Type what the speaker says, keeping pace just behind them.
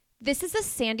This is a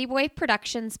Sandy Boy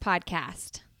Productions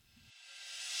podcast.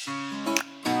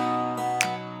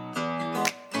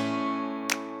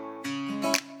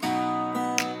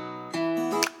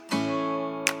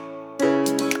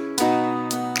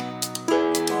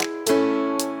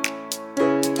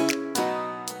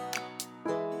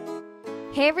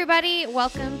 Hey everybody,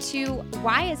 welcome to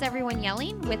Why Is Everyone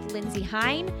Yelling with Lindsay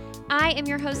Hine. I am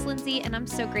your host, Lindsay, and I'm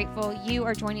so grateful you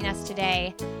are joining us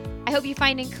today. I hope you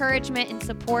find encouragement and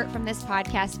support from this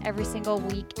podcast every single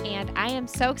week, and I am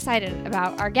so excited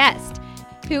about our guest,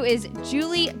 who is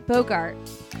Julie Bogart.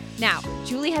 Now,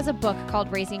 Julie has a book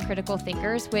called Raising Critical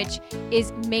Thinkers, which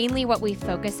is mainly what we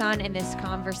focus on in this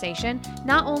conversation.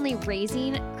 Not only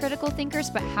raising critical thinkers,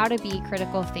 but how to be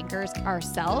critical thinkers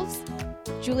ourselves.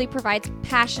 Julie provides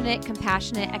passionate,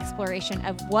 compassionate exploration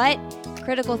of what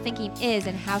critical thinking is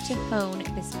and how to hone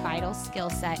this vital skill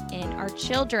set in our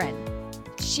children.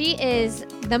 She is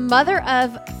the mother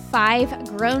of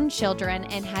 5 grown children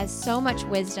and has so much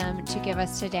wisdom to give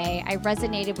us today. I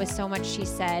resonated with so much she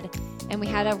said, and we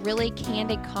had a really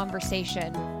candid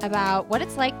conversation about what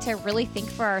it's like to really think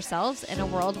for ourselves in a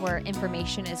world where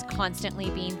information is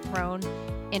constantly being thrown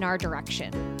in our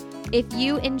direction. If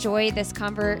you enjoy this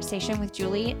conversation with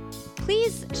Julie,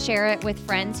 please share it with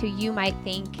friends who you might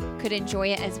think could enjoy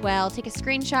it as well. Take a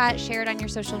screenshot, share it on your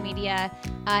social media,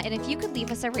 and if you could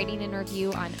leave us a rating and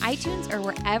review on iTunes or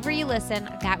wherever you listen,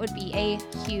 that would be a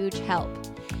huge help.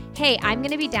 Hey, I'm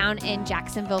going to be down in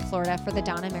Jacksonville, Florida for the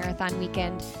Donna Marathon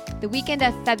weekend. The weekend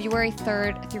of February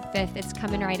 3rd through 5th, it's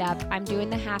coming right up. I'm doing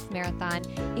the half marathon.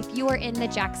 If you are in the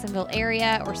Jacksonville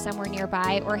area or somewhere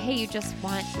nearby, or hey, you just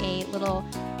want a little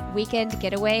weekend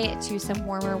getaway to some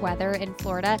warmer weather in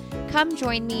Florida, come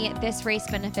join me. This race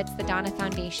benefits the Donna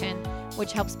Foundation,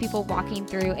 which helps people walking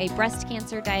through a breast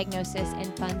cancer diagnosis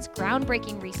and funds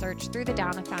groundbreaking research through the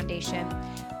Donna Foundation.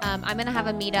 I'm going to have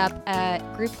a meetup, a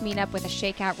group meetup with a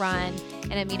shakeout run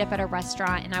and a meetup at a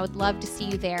restaurant, and I would love to see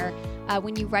you there.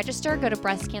 When you register, go to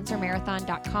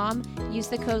breastcancermarathon.com, use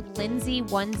the code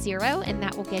Lindsay10, and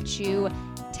that will get you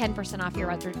 10% off your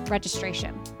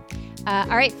registration. All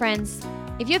right, friends.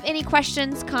 If you have any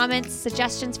questions, comments,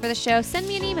 suggestions for the show, send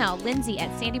me an email,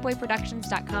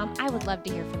 lindsay@sandyboyproductions.com. I would love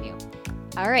to hear from you.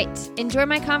 All right, enjoy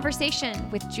my conversation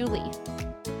with Julie.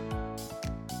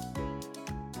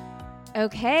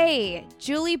 Okay,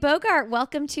 Julie Bogart,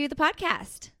 welcome to the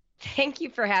podcast. Thank you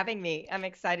for having me. I'm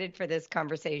excited for this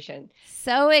conversation.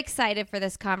 So excited for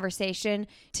this conversation.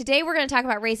 Today, we're going to talk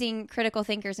about raising critical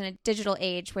thinkers in a digital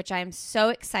age, which I'm so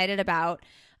excited about.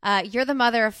 You're the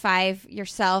mother of 5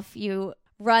 yourself. You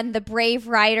run the Brave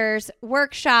Writers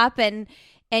Workshop, and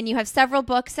you have several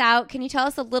books out. Can you tell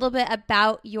us a little bit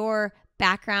about your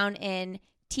background in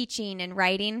teaching and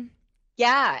writing?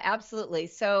 Yeah, absolutely.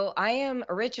 So I am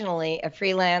originally a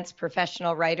freelance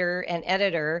professional writer and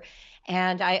editor,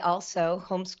 and I also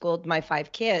homeschooled my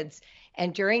 5 kids.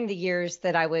 And during the years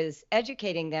that I was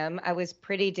educating them, I was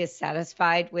pretty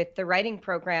dissatisfied with the writing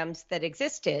programs that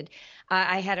existed.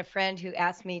 I had a friend who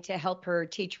asked me to help her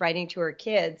teach writing to her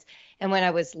kids. And when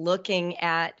I was looking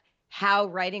at how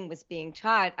writing was being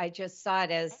taught, I just saw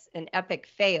it as an epic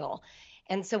fail.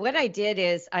 And so what I did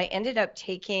is I ended up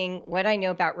taking what I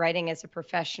know about writing as a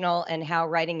professional and how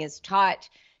writing is taught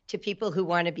to people who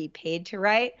want to be paid to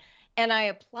write. And I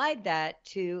applied that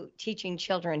to teaching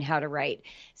children how to write.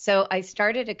 So I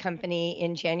started a company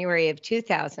in January of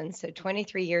 2000, so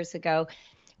 23 years ago,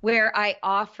 where I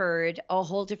offered a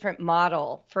whole different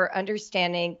model for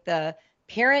understanding the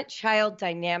parent-child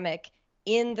dynamic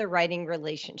in the writing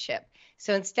relationship.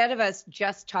 So instead of us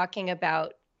just talking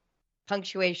about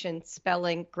punctuation,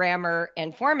 spelling, grammar,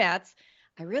 and formats,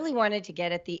 I really wanted to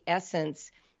get at the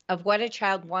essence of what a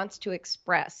child wants to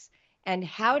express. And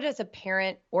how does a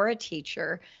parent or a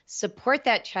teacher support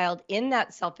that child in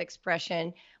that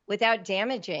self-expression without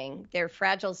damaging their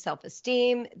fragile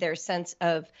self-esteem, their sense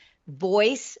of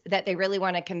voice that they really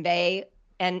want to convey,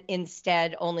 and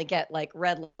instead only get like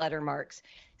red letter marks?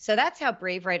 So that's how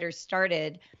Brave Writers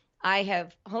started. I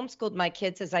have homeschooled my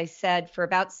kids, as I said, for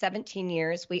about 17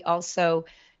 years. We also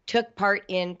took part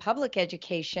in public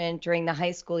education during the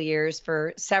high school years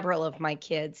for several of my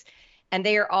kids. And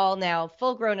they are all now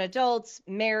full-grown adults,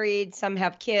 married, some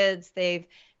have kids. They've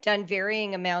done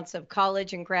varying amounts of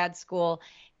college and grad school,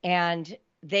 and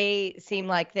they seem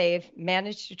like they've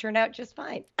managed to turn out just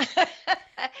fine.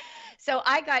 So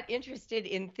I got interested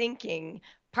in thinking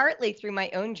partly through my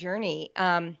own journey.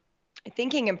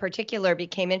 Thinking in particular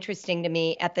became interesting to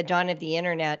me at the dawn of the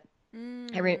internet.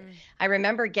 I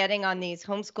remember getting on these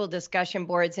homeschool discussion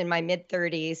boards in my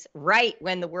mid-30s, right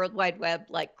when the World Wide Web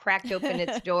like cracked open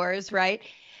its doors, right?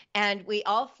 And we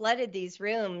all flooded these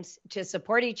rooms to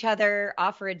support each other,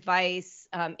 offer advice,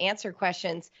 answer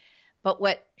questions. But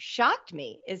what shocked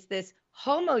me is this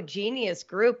homogeneous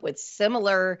group with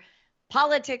similar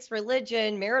politics,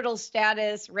 religion, marital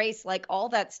status, race, like all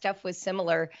that stuff was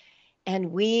similar.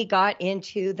 And we got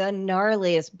into the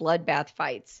gnarliest bloodbath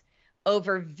fights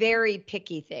over very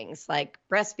picky things like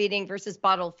breastfeeding versus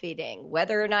bottle feeding,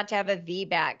 whether or not to have a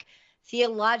VBAC,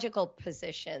 theological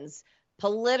positions,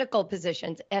 political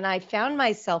positions. And I found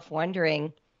myself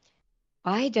wondering,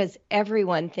 why does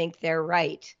everyone think they're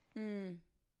right? Mm.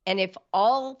 And if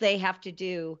all they have to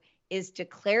do is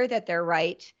declare that they're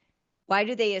right, why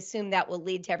do they assume that will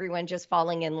lead to everyone just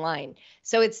falling in line?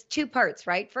 So it's two parts,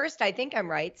 right? First, I think I'm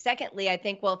right. Secondly, I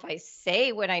think, well, if I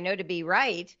say what I know to be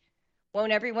right,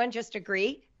 won't everyone just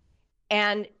agree?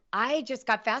 And I just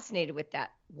got fascinated with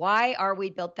that. Why are we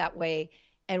built that way?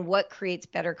 And what creates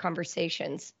better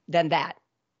conversations than that?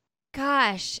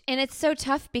 Gosh, and it's so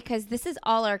tough because this is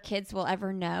all our kids will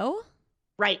ever know.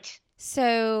 Right.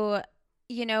 So,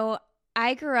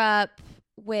 I grew up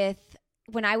with,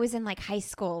 when I was in like high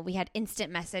school, we had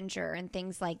instant messenger and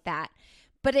things like that.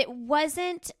 But it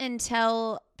wasn't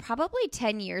until probably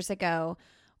 10 years ago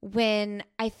when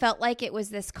I felt like it was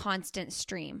this constant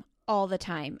stream all the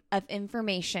time of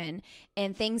information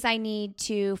and things I need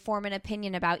to form an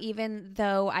opinion about, even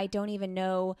though I don't even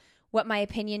know what my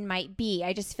opinion might be.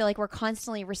 I just feel like we're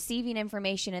constantly receiving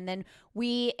information, and then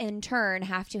we in turn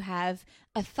have to have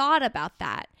a thought about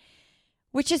that,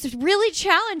 which is really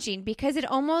challenging because it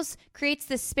almost creates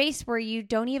this space where you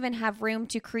don't even have room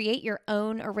to create your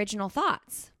own original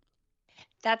thoughts.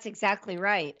 That's exactly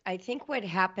right. I think what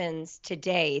happens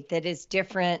today that is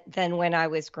different than when I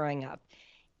was growing up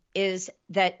is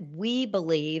that we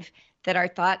believe that our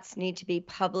thoughts need to be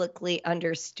publicly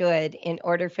understood in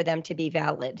order for them to be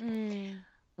valid. Mm.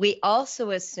 We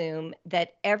also assume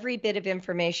that every bit of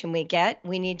information we get,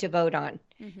 we need to vote on.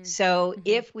 Mm-hmm. So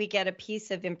if we get a piece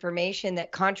of information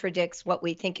that contradicts what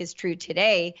we think is true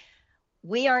today,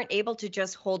 we aren't able to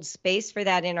just hold space for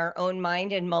that in our own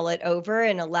mind and mull it over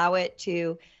and allow it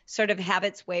to sort of have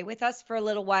its way with us for a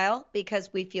little while, because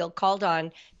we feel called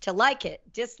on to like it,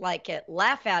 dislike it,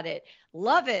 laugh at it,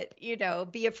 love it,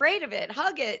 be afraid of it,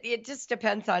 hug it. It just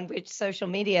depends on which social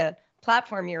media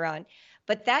platform you're on.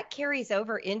 But that carries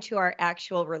over into our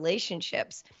actual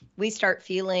relationships. We start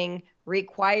feeling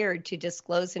required to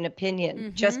disclose an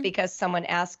opinion just because someone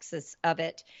asks us of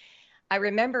it. I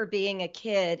remember being a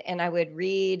kid and I would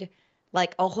read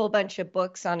like a whole bunch of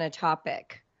books on a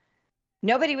topic.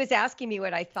 Nobody was asking me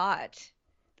what I thought.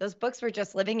 Those books were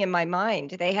just living in my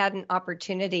mind. They had an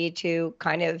opportunity to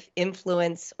kind of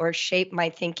influence or shape my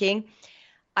thinking.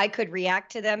 I could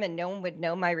react to them and no one would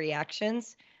know my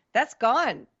reactions. That's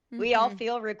gone. We all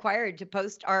feel required to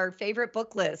post our favorite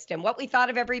book list and what we thought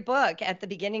of every book at the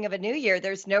beginning of a new year.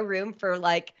 There's no room for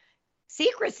like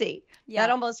secrecy. Yeah.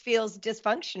 That almost feels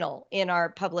dysfunctional in our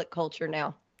public culture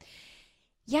now.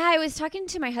 Yeah, I was talking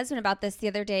to my husband about this the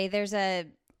other day. There's a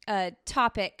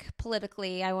topic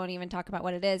politically, I won't even talk about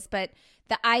what it is, but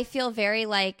that I feel very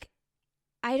like,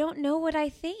 I don't know what I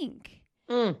think.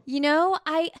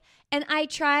 I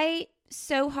try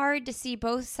so hard to see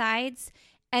both sides,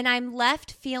 and I'm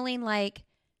left feeling like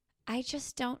I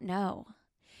just don't know.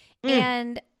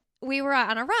 And we were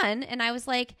on a run, and I was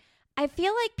like, I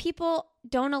feel like people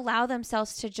don't allow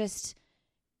themselves to just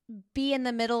be in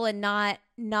the middle and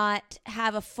not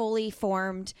have a fully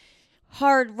formed,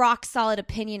 hard, rock solid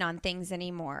opinion on things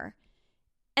anymore.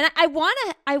 And I want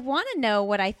to know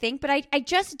what I think, but I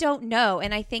just don't know.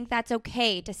 And I think that's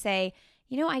okay to say,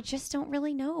 I just don't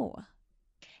really know.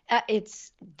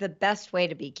 It's the best way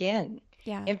to begin.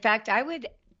 Yeah. In fact, I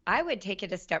would take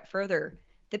it a step further.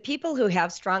 The people who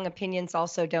have strong opinions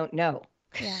also don't know.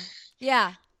 Yeah.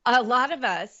 Yeah. A lot of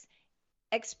us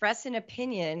express an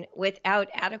opinion without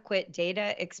adequate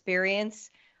data,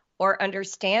 experience, or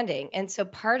understanding. And so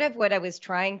part of what I was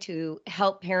trying to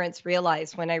help parents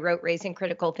realize when I wrote Raising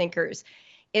Critical Thinkers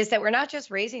is that we're not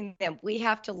just raising them, we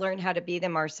have to learn how to be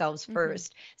them ourselves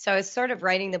first. So I was sort of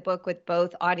writing the book with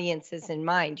both audiences in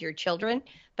mind, your children,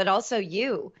 but also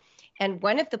you. And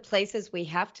one of the places we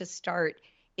have to start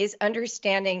is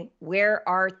understanding where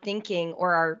our thinking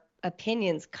or our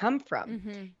opinions come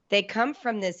from. They come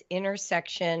from this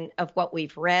intersection of what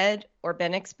we've read or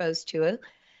been exposed to.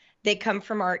 They come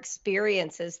from our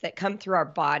experiences that come through our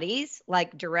bodies,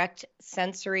 like direct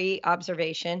sensory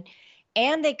observation,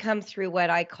 and they come through what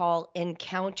I call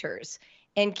encounters.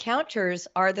 Encounters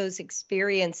are those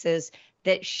experiences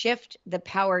that shift the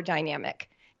power dynamic,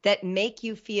 that make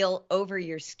you feel over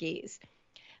your skis.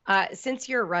 Since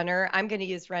you're a runner, I'm going to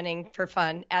use running for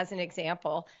fun as an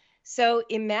example. So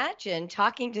imagine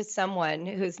talking to someone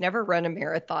who's never run a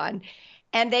marathon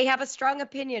and they have a strong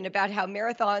opinion about how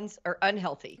marathons are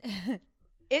unhealthy.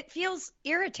 It feels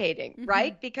irritating, Mm-hmm.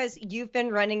 right? Because you've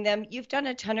been running them, you've done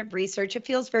a ton of research. It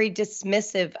feels very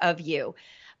dismissive of you.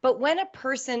 But when a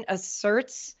person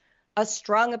asserts a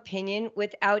strong opinion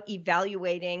without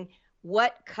evaluating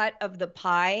what cut of the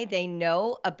pie they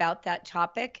know about that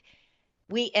topic,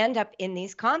 we end up in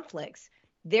these conflicts.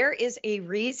 There is a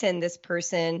reason this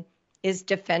person is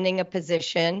defending a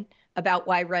position about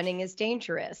why running is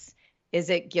dangerous. Is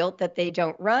it guilt that they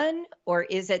don't run, or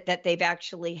is it that they've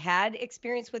actually had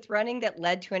experience with running that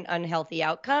led to an unhealthy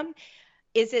outcome?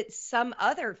 Is it some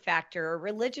other factor or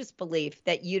religious belief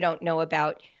that you don't know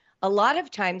about? A lot of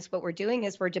times, what we're doing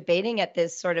is we're debating at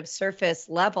this sort of surface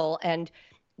level, and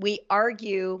we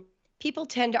argue. People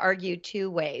tend to argue two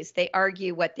ways. They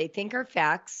argue what they think are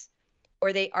facts,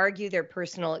 or they argue their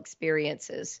personal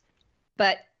experiences.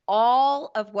 But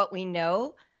all of what we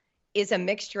know is a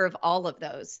mixture of all of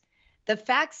those. The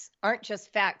facts aren't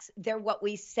just facts, they're what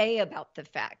we say about the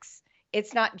facts.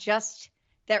 It's not just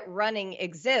that running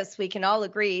exists. We can all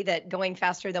agree that going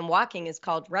faster than walking is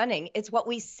called running. It's what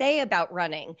we say about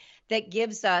running that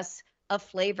gives us a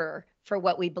flavor for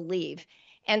what we believe.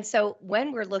 And so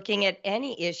when we're looking at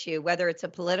any issue, whether it's a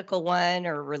political one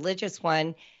or a religious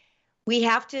one, we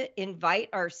have to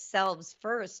invite ourselves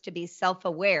first to be self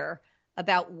aware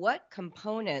about what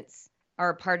components are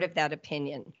a part of that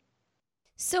opinion.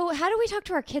 So, how do we talk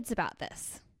to our kids about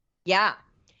this? Yeah.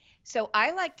 So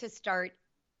I like to start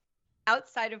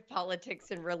outside of politics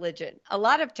and religion. A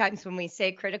lot of times when we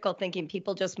say critical thinking,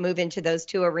 people just move into those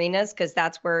two arenas because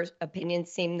that's where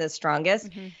opinions seem the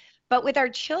strongest. Mm-hmm. But with our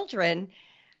children,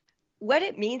 what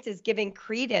it means is giving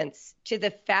credence to the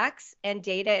facts and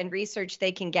data and research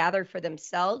they can gather for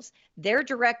themselves, their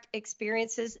direct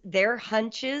experiences, their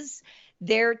hunches,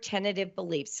 their tentative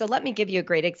beliefs. So let me give you a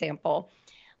great example.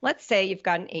 Let's say you've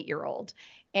got an 8-year-old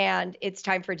and it's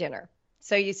time for dinner.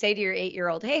 So you say to your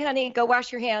 8-year-old, hey, honey, go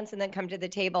wash your hands and then come to the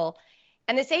table.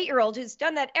 And this 8-year-old who's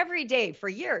done that every day for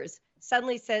years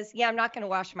suddenly says, yeah, I'm not going to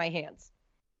wash my hands.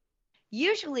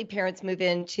 Usually parents move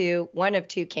into one of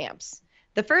two camps.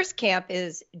 The first camp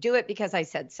is do it because I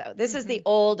said so. This is the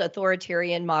old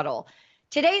authoritarian model.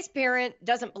 Today's parent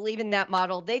doesn't believe in that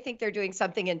model. They think they're doing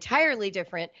something entirely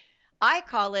different. I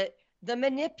call it the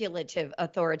manipulative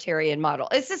authoritarian model.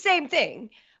 It's the same thing,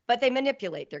 but they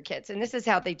manipulate their kids. And this is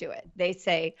how they do it. They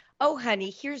say, oh, honey,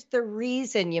 here's the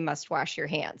reason you must wash your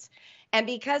hands. And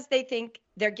because they think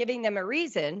they're giving them a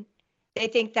reason, they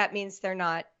think that means they're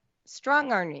not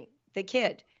strong arming the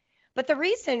kid. But the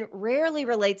reason rarely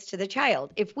relates to the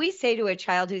child. If we say to a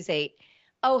child who's 8,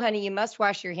 oh, honey, you must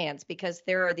wash your hands because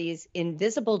there are these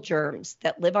invisible germs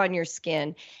that live on your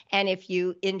skin. And if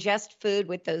you ingest food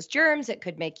with those germs, it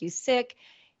could make you sick.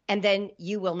 And then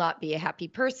you will not be a happy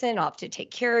person. I'll have to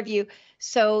take care of you.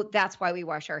 So that's why we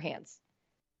wash our hands.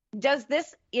 Does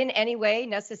this in any way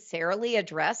necessarily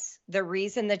address the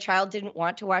reason the child didn't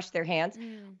want to wash their hands?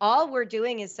 All we're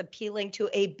doing is appealing to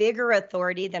a bigger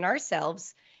authority than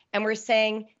ourselves. And we're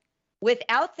saying,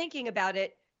 without thinking about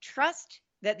it, trust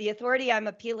that the authority I'm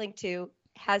appealing to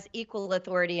has equal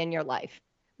authority in your life.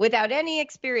 Without any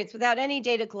experience, without any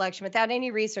data collection, without any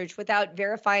research, without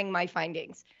verifying my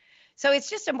findings. So it's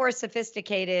just a more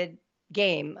sophisticated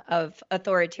game of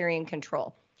authoritarian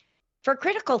control. For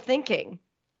critical thinking,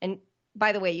 and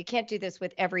by the way, you can't do this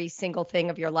with every single thing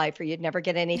of your life or you'd never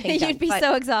get anything done. You'd be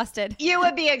so exhausted. You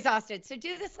would be exhausted. So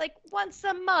do this like once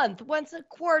a month, once a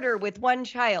quarter with one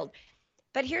child.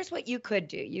 But here's what you could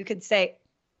do. You could say,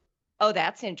 oh,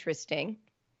 that's interesting.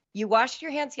 You washed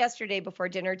your hands yesterday before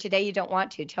dinner. Today you don't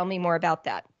want to. Tell me more about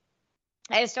that.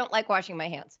 I just don't like washing my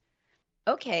hands.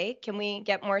 Okay, can we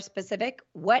get more specific?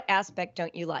 What aspect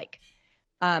don't you like?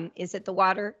 Is it the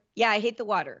water? Yeah, I hate the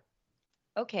water.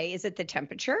 Okay, is it the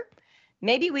temperature?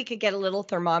 Maybe we could get a little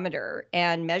thermometer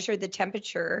and measure the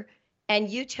temperature, and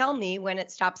you tell me when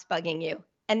it stops bugging you.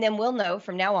 And then we'll know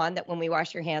from now on that when we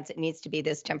wash your hands, it needs to be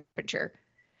this temperature.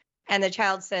 And the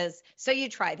child says, so you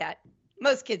try that.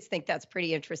 Most kids think that's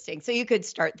pretty interesting. So you could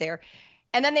start there.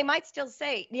 And then they might still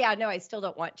say, yeah, no, I still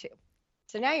don't want to.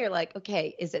 So now you're like,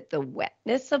 okay, is it the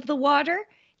wetness of the water?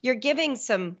 You're giving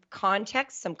some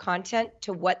context, some content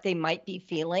to what they might be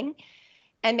feeling.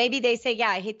 And maybe they say, yeah,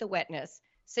 I hate the wetness.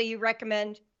 So you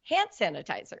recommend hand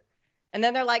sanitizer. And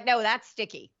then they're like, no, that's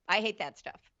sticky. I hate that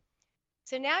stuff.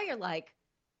 So now you're like,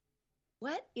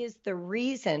 what is the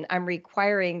reason I'm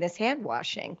requiring this hand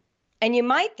washing? And you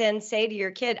might then say to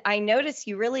your kid, I notice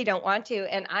you really don't want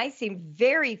to, and I seem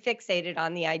very fixated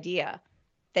on the idea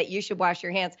that you should wash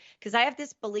your hands because I have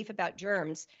this belief about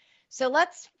germs. So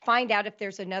let's find out if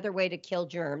there's another way to kill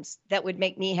germs that would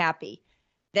make me happy,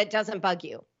 that doesn't bug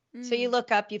you. So you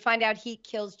look up, you find out heat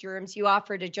kills germs, you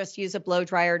offer to just use a blow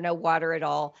dryer, no water at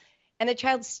all, and the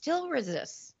child still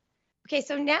resists. Okay,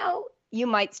 so now you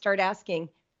might start asking,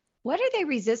 what are they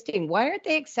resisting? Why aren't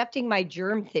they accepting my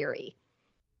germ theory?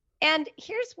 And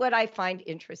here's what I find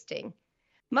interesting.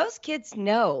 Most kids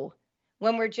know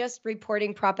when we're just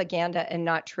reporting propaganda and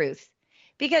not truth,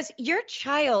 because your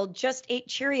child just ate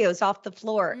Cheerios off the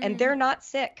floor and they're not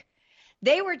sick.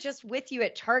 They were just with you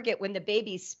at Target when the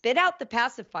baby spit out the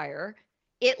pacifier.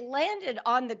 It landed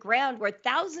on the ground where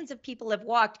thousands of people have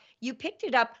walked. You picked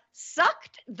it up,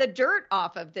 sucked the dirt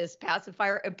off of this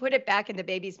pacifier, and put it back in the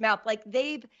baby's mouth. Like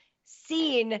they've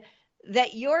seen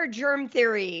that your germ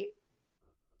theory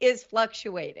is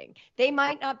fluctuating. They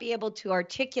might not be able to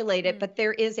articulate it, but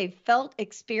there is a felt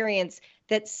experience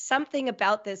that something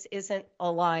about this isn't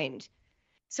aligned.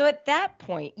 So at that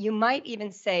point, you might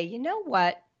even say, you know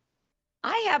what?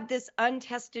 I have this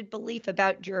untested belief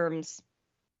about germs.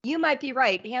 You might be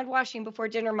right. Hand washing before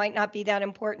dinner might not be that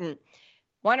important.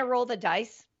 Want to roll the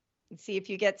dice and see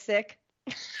if you get sick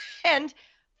and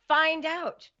find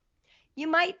out. You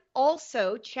might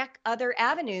also check other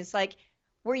avenues like,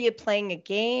 were you playing a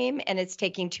game and it's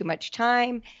taking too much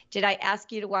time? Did I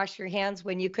ask you to wash your hands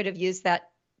when you could have used that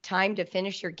time to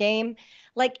finish your game?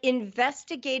 Like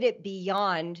investigate it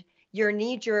beyond your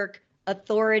knee-jerk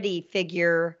authority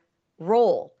figure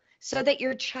role so that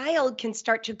your child can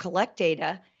start to collect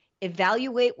data,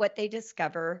 evaluate what they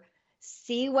discover,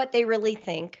 see what they really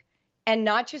think, and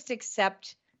not just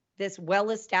accept this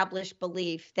well-established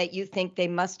belief that you think they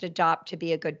must adopt to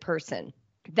be a good person.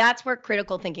 That's where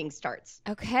critical thinking starts.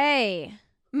 Okay.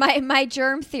 My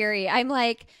germ theory. I'm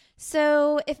like,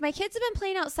 so if my kids have been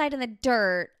playing outside in the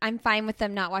dirt, I'm fine with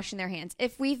them not washing their hands.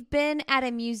 If we've been at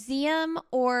a museum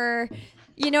or,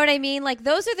 you know what I mean? Like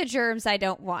those are the germs I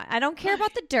don't want. I don't care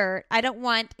about the dirt. I don't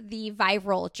want the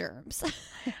viral germs.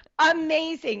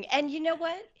 Amazing. And you know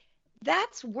what?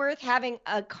 That's worth having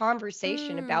a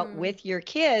conversation about with your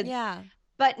kids. Yeah.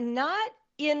 But not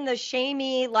in the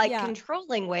shamey,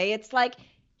 controlling way. It's like,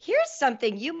 here's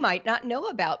something you might not know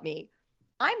about me.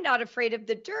 I'm not afraid of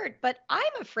the dirt, but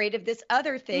I'm afraid of this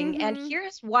other thing. And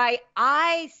here's why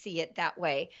I see it that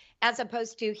way, as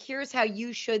opposed to here's how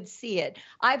you should see it.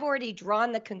 I've already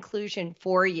drawn the conclusion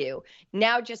for you.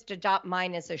 Now just adopt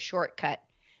mine as a shortcut.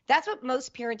 That's what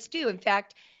most parents do. In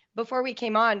fact, before we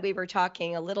came on, we were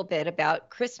talking a little bit about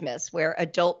Christmas, where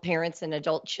adult parents and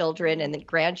adult children and the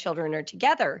grandchildren are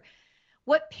together.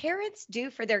 What parents do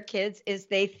for their kids is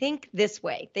they think this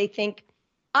way. They think,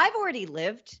 I've already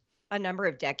lived a number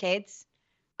of decades.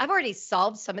 I've already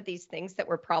solved some of these things that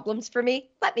were problems for me.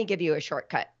 Let me give you a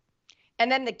shortcut.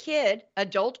 And then the kid,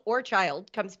 adult or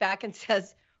child, comes back and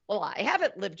says, well, I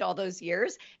haven't lived all those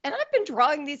years, and I've been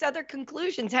drawing these other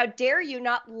conclusions. How dare you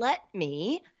not let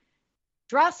me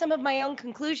draw some of my own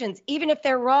conclusions, even if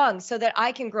they're wrong, so that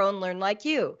I can grow and learn like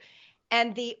you.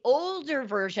 And the older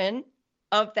version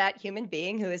of that human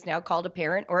being who is now called a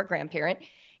parent or a grandparent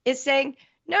is saying,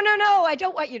 no, I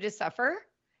don't want you to suffer.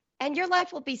 And your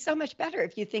life will be so much better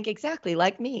if you think exactly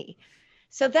like me.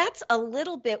 So that's a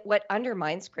little bit what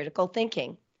undermines critical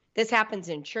thinking. This happens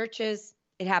in churches.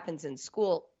 It happens in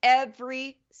school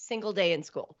every single day in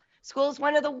school. School is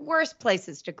one of the worst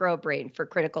places to grow a brain for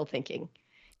critical thinking.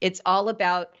 It's all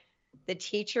about the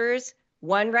teacher's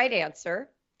one right answer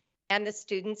and the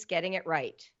students getting it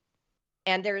right.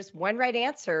 And there's one right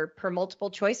answer per multiple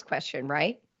choice question,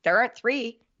 right? There aren't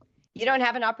three. You don't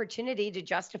have an opportunity to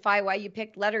justify why you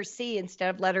picked letter C instead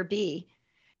of letter B.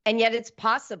 And yet it's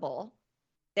possible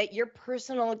that your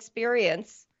personal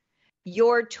experience,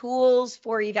 your tools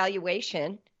for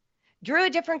evaluation drew a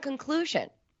different conclusion.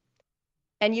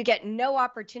 And you get no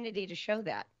opportunity to show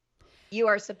that. You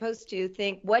are supposed to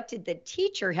think, what did the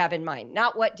teacher have in mind?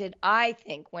 Not what did I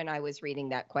think when I was reading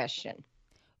that question?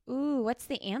 Ooh, what's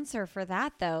the answer for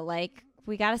that, though? Like,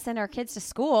 we got to send our kids to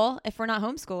school if we're not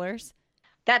homeschoolers.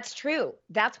 That's true.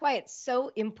 That's why it's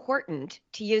so important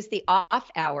to use the off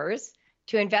hours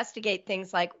to investigate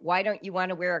things like, why don't you want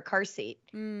to wear a car seat?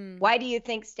 Why do you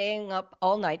think staying up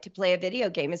all night to play a video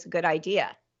game is a good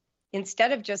idea?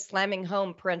 Instead of just slamming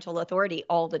home parental authority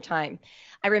all the time.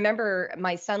 I remember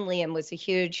my son Liam was a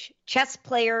huge chess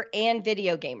player and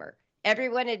video gamer.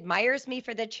 Everyone admires me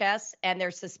for the chess and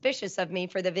they're suspicious of me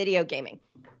for the video gaming.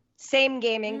 Same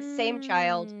gaming, same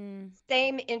child,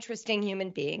 same interesting human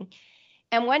being.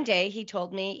 And one day he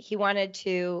told me he wanted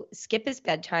to skip his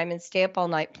bedtime and stay up all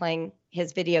night playing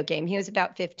his video game. He was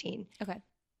about 15. Okay.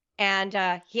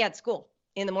 And he had school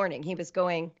in the morning. He was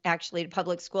going actually to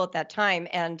public school at that time.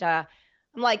 And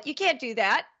I'm like, you can't do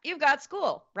that. You've got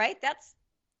school, right? That's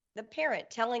the parent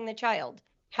telling the child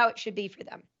how it should be for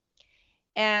them.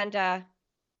 And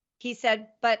he said,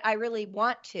 but I really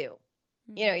want to.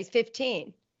 He's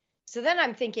 15. So then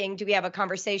I'm thinking, do we have a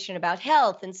conversation about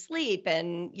health and sleep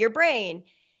and your brain?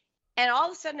 And all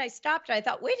of a sudden I stopped and I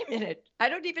thought, wait a minute, I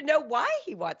don't even know why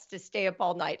he wants to stay up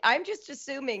all night. I'm just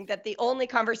assuming that the only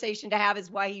conversation to have is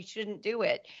why he shouldn't do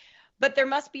it. But there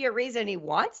must be a reason he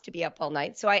wants to be up all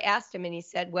night. So I asked him and he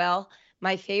said, well,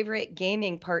 my favorite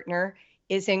gaming partner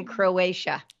is in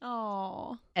Croatia.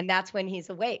 Oh. And that's when he's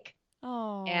awake.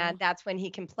 Oh. And that's when he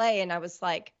can play. And I was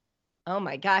like, oh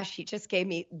my gosh, he just gave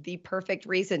me the perfect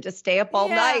reason to stay up all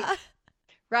night.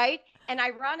 Right? And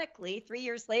ironically, 3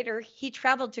 years later, he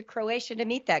traveled to Croatia to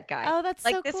meet that guy. Oh, that's so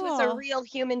cool. Like this was a real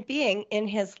human being in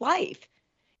his life.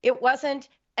 It wasn't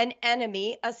an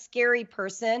enemy, a scary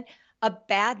person, a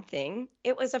bad thing.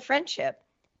 It was a friendship.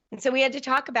 And so we had to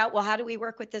talk about, well, how do we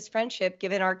work with this friendship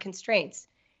given our constraints?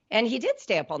 And he did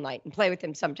stay up all night and play with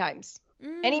him sometimes.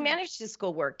 And he managed his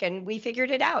schoolwork and we figured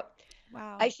it out.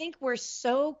 Wow. I think we're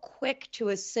so quick to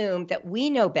assume that we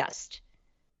know best,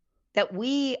 that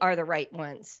we are the right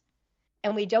ones.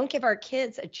 And we don't give our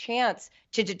kids a chance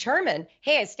to determine,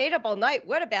 hey, I stayed up all night.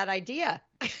 What a bad idea.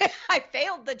 I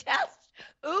failed the test.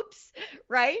 Oops.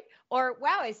 Right? Or,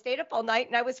 wow, I stayed up all night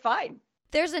and I was fine.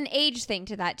 There's an age thing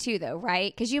to that too, though,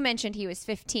 right? Because you mentioned he was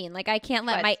 15. Like, I can't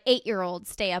let my 8-year-old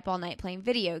stay up all night playing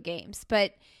video games.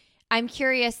 But I'm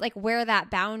curious, like, where that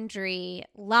boundary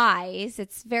lies.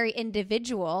 It's very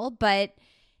individual, but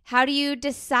how do you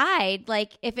decide,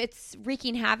 like, if it's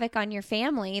wreaking havoc on your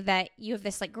family that you have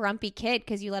this, like, grumpy kid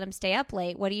because you let him stay up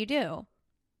late? What do you do?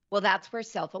 Well, that's where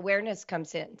self-awareness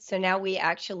comes in. So now we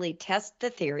actually test the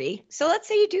theory. So let's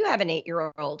say you do have an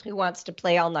 8-year-old who wants to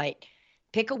play all night.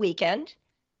 Pick a weekend,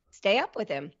 stay up with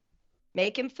him,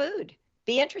 make him food,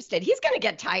 be interested. He's going to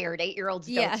get tired. 8-year-olds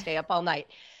don't stay up all night.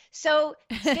 So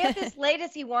stay up as late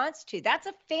as he wants to. That's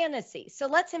a fantasy. So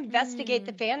let's investigate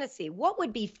the fantasy. What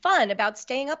would be fun about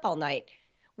staying up all night?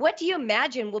 What do you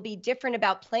imagine will be different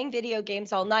about playing video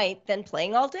games all night than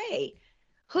playing all day?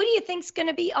 Who do you think's going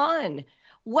to be on?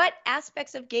 What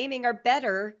aspects of gaming are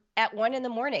better at 1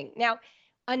 a.m? Now,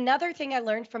 another thing I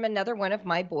learned from another one of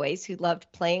my boys who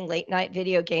loved playing late night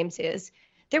video games is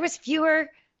there was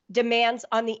fewer demands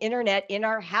on the internet in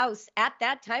our house at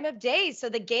that time of day. So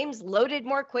the games loaded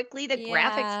more quickly, the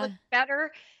graphics looked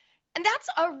better. And that's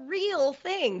a real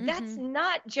thing. That's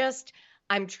not just,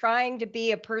 I'm trying to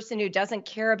be a person who doesn't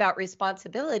care about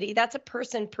responsibility. That's a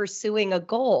person pursuing a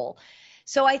goal.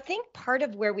 So I think part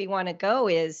of where we want to go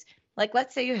is, like,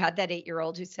 let's say you had that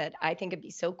 8-year-old who said, I think it'd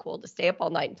be so cool to stay up all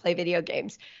night and play video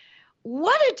games.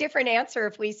 What a different answer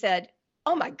if we said,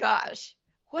 oh my gosh,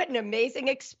 what an amazing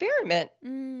experiment.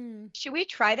 Should we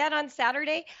try that on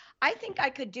Saturday? I think I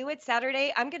could do it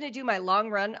Saturday. I'm going to do my long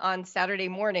run on Saturday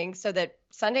morning so that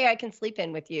Sunday I can sleep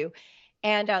in with you.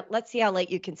 And let's see how late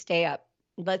you can stay up.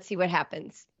 Let's see what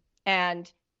happens.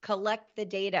 And collect the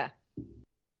data.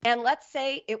 And let's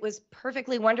say it was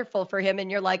perfectly wonderful for him. And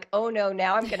you're like, oh no,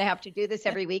 now I'm going to have to do this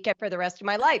every weekend for the rest of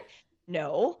my life.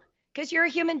 No, because you're a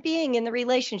human being in the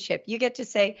relationship. You get to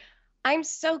say, I'm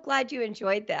so glad you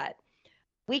enjoyed that.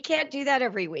 We can't do that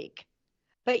every week.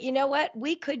 But you know what?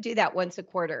 We could do that once a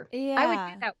quarter. Yeah. I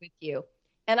would do that with you.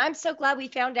 And I'm so glad we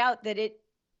found out that it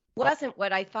wasn't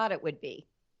what I thought it would be.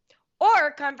 Or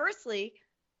conversely,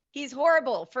 he's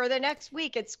horrible for the next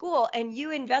week at school and you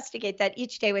investigate that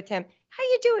each day with him. How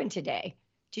you doing today?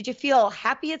 Did you feel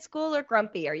happy at school or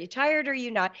grumpy? Are you tired or are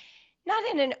you not? Not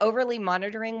in an overly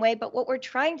monitoring way, but what we're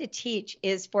trying to teach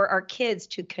is for our kids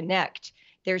to connect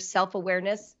their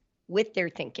self-awareness with their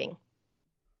thinking.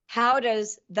 How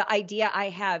does the idea I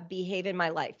have behave in my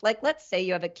life? Like, let's say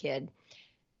you have a kid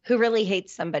who really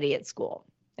hates somebody at school.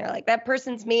 They're like, that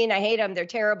person's mean. I hate them. They're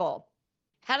terrible.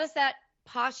 How does that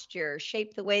posture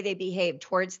shape the way they behave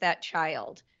towards that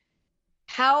child?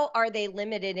 How are they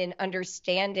limited in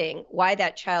understanding why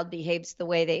that child behaves the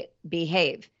way they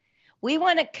behave? We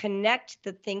want to connect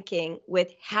the thinking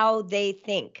with how they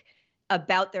think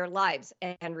about their lives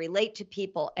and relate to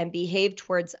people and behave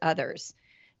towards others.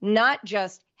 Not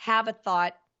just have a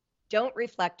thought, don't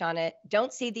reflect on it,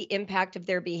 don't see the impact of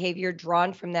their behavior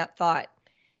drawn from that thought.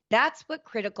 That's what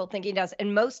critical thinking does.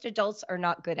 And most adults are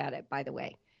not good at it, by the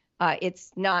way.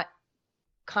 It's not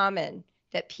common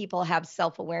that people have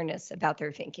self-awareness about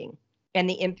their thinking and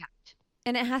the impact.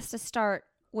 And it has to start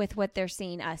with what they're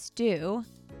seeing us do.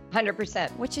 100%.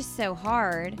 Which is so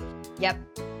hard. Yep.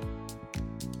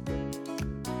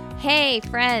 Hey,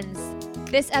 friends.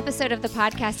 This episode of the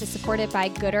podcast is supported by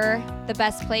Goodr, the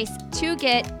best place to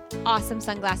get awesome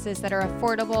sunglasses that are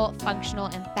affordable, functional,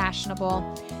 and fashionable.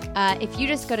 If you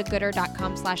just go to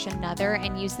goodr.com/another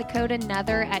and use the code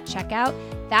another at checkout,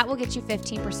 that will get you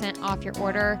 15% off your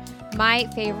order.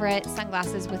 My favorite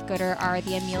sunglasses with Goodr are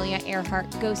the Amelia Earhart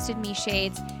Ghosted Me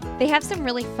shades. They have some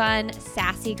really fun,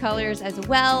 sassy colors as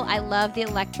well. I love the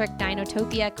Electric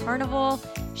Dinotopia Carnival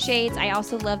shades. I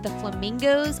also love the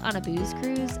Flamingos on a Booze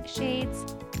Cruise shades.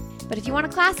 But if you want a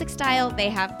classic style, they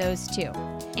have those too.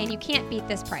 And you can't beat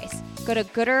this price. Go to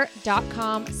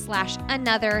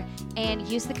goodr.com/another and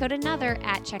use the code another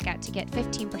at checkout to get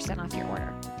 15% off your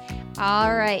order.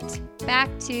 All right, back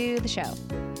to the show.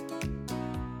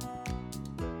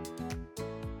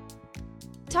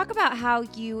 Talk about how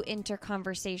you enter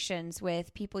conversations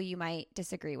with people you might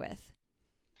disagree with.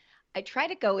 I try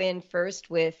to go in first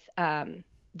with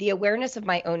the awareness of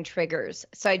my own triggers.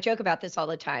 So I joke about this all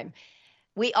the time.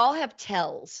 We all have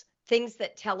tells, things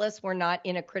that tell us we're not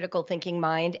in a critical thinking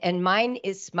mind, and mine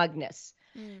is smugness.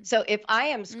 So if I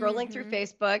am scrolling through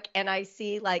Facebook and I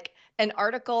see like an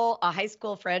article a high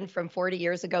school friend from 40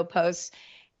 years ago posts,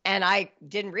 and I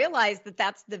didn't realize that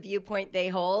that's the viewpoint they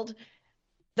hold,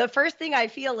 the first thing I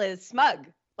feel is smug,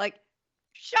 like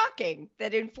shocking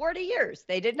that in 40 years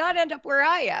they did not end up where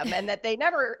I am and that they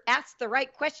never asked the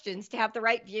right questions to have the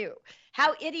right view.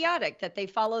 How idiotic that they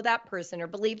follow that person or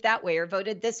believe that way or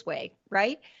voted this way,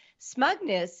 right?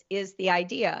 Smugness is the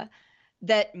idea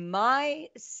that my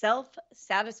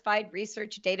self-satisfied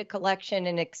research, data collection,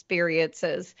 and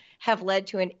experiences have led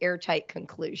to an airtight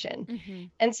conclusion.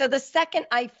 And so the second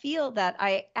I feel that,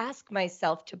 I ask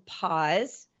myself to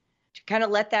pause, to kind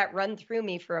of let that run through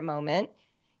me for a moment,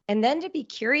 and then to be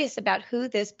curious about who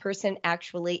this person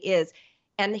actually is.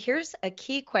 And here's a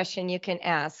key question you can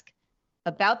ask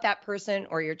about that person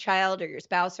or your child or your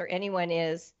spouse or anyone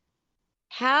is,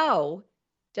 how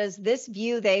does this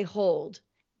view they hold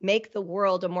make the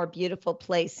world a more beautiful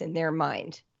place in their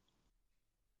mind?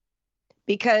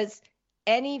 Because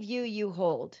any view you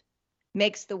hold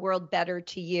makes the world better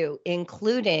to you,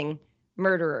 including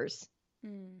murderers.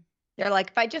 They're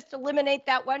like, if I just eliminate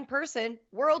that one person,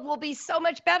 world will be so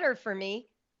much better for me.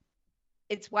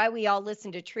 It's why we all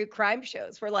listen to true crime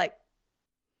shows. We're like,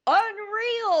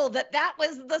 unreal that that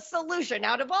was the solution.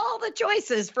 Out of all the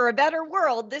choices for a better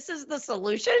world, this is the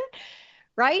solution,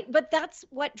 right? But that's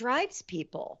what drives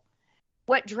people.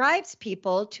 What drives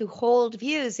people to hold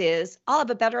views is, I'll have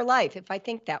a better life if I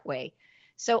think that way.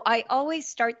 So I always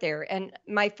start there. And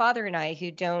my father and I,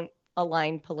 who don't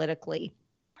align politically,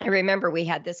 I remember we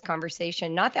had this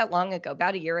conversation not that long ago,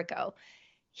 about a year ago.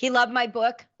 He loved my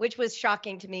book, which was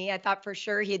shocking to me. I thought for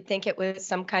sure he'd think it was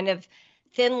some kind of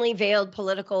thinly veiled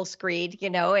political screed,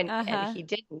 and he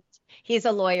didn't. He's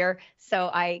a lawyer, so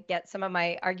I get some of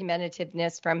my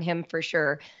argumentativeness from him for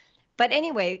sure. But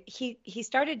anyway, he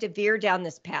started to veer down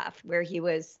this path where he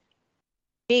was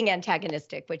being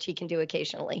antagonistic, which he can do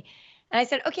occasionally. And I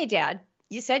said, okay, Dad,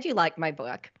 you said you liked my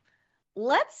book.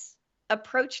 Let's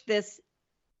approach this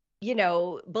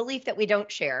belief that we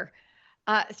don't share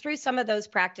through some of those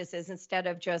practices instead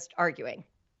of just arguing.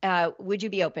 Would you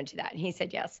be open to that? And he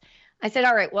said, yes. I said,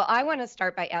 all right, well, I want to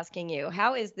start by asking you,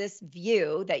 how is this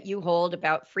view that you hold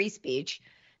about free speech?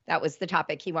 That was the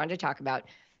topic he wanted to talk about.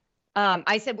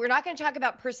 I said, we're not going to talk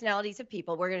about personalities of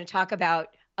people. We're going to talk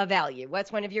about a value.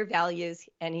 What's one of your values?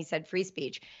 And he said, free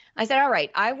speech. I said, all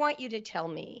right, I want you to tell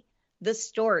me the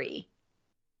story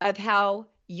of how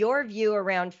your view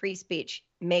around free speech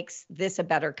makes this a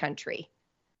better country.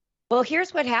 Well,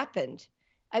 here's what happened.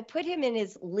 I put him in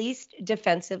his least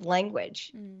defensive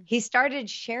language. He started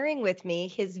sharing with me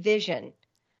his vision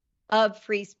of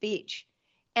free speech.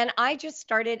 And I just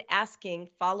started asking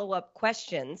follow-up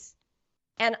questions.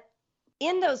 And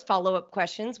in those follow-up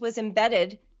questions was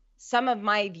embedded some of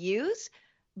my views,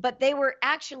 but they were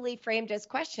actually framed as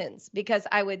questions because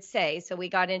I would say, so we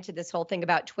got into this whole thing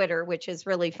about Twitter, which is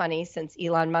really funny since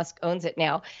Elon Musk owns it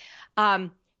now.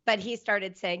 But he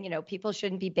started saying, people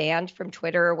shouldn't be banned from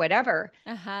Twitter or whatever.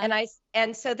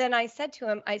 And so then I said to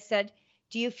him, I said,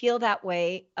 do you feel that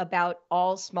way about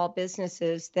all small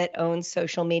businesses that own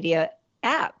social media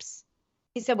apps?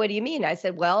 He said, what do you mean? I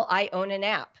said, well, I own an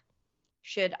app.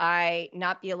 Should I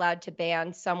not be allowed to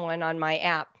ban someone on my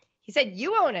app? He said,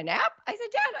 you own an app? I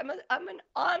said, Dad, I'm an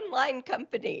online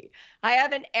company. I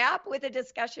have an app with a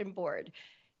discussion board.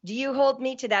 Do you hold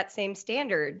me to that same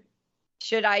standard?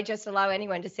 Should I just allow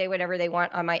anyone to say whatever they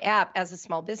want on my app as a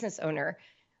small business owner,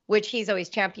 which he's always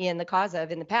championed the cause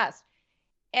of in the past?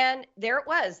 And there it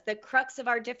was, the crux of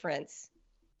our difference,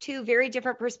 two very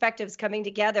different perspectives coming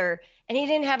together, and he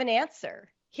didn't have an answer.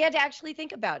 He had to actually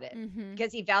think about it Mm-hmm.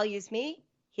 because he values me,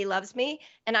 he loves me,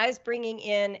 and I was bringing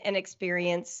in an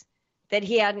experience that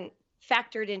he hadn't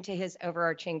factored into his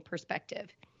overarching perspective.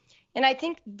 And I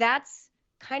think that's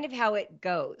kind of how it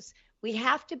goes. We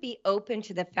have to be open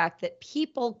to the fact that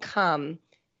people come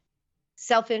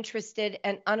self-interested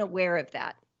and unaware of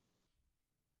that.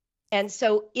 And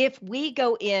so if we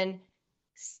go in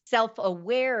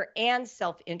self-aware and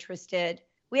self-interested,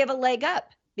 we have a leg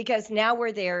up because now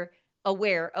we're there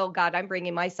aware, oh God, I'm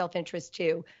bringing my self-interest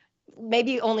too.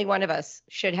 Maybe only one of us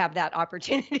should have that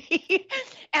opportunity.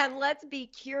 And let's be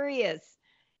curious.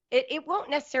 It won't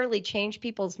necessarily change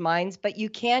people's minds, but you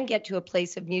can get to a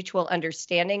place of mutual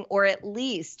understanding or at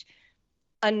least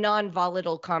a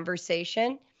non-volatile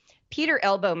conversation. Peter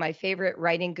Elbow, my favorite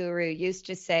writing guru, used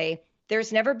to say,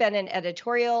 there's never been an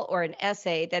editorial or an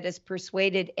essay that has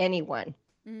persuaded anyone.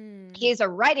 He's a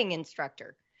writing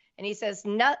instructor. And he says,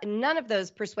 none of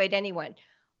those persuade anyone.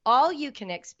 All you can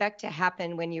expect to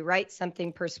happen when you write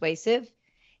something persuasive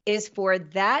is for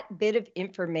that bit of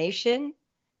information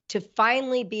to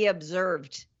finally be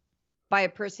observed by a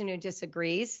person who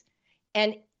disagrees.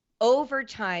 And over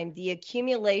time, the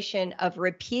accumulation of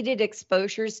repeated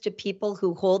exposures to people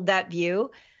who hold that view,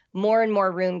 more and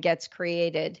more room gets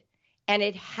created. And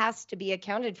it has to be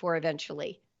accounted for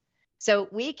eventually. So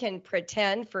we can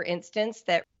pretend, for instance,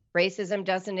 that racism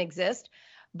doesn't exist,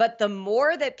 but the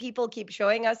more that people keep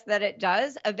showing us that it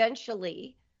does,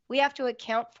 eventually we have to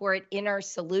account for it in our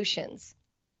solutions.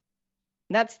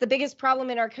 And that's the biggest problem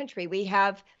in our country. We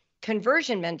have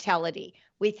conversion mentality.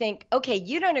 We think, okay,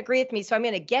 you don't agree with me, so I'm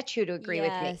going to get you to agree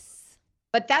with me.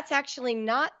 But that's actually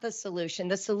not the solution.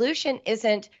 The solution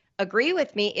isn't agree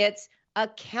with me, it's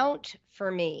account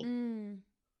for me.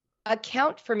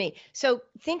 Account for me. So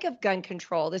think of gun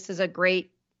control. This is a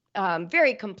great,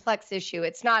 very complex issue.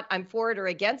 It's not I'm for it or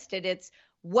against it. It's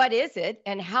what is it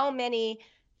and how many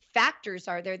factors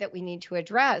are there that we need to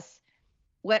address?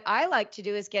 What I like to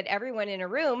do is get everyone in a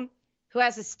room who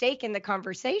has a stake in the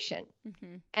conversation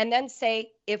and then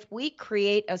say, if we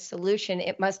create a solution,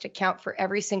 it must account for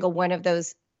every single one of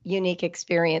those unique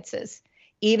experiences,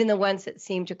 even the ones that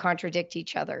seem to contradict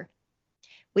each other.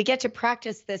 We get to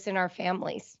practice this in our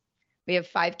families. We have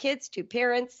 5 kids, 2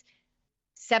 parents,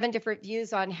 7 different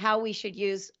views on how we should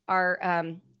use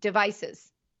our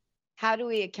devices. How do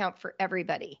we account for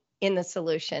everybody in the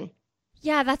solution?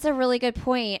 Yeah, that's a really good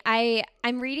point.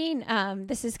 I'm reading,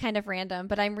 this is kind of random,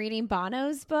 but I'm reading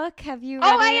Bono's book. Have you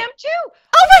read it? I am too.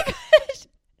 Oh my gosh.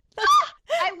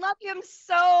 I love him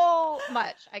so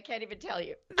much. I can't even tell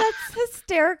you. That's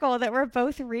hysterical that we're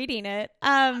both reading it.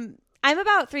 I'm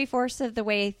about 3/4 of the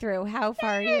way through. How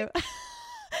far are you?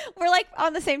 We're like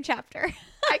on the same chapter.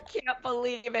 I can't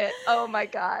believe it. Oh my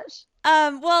gosh.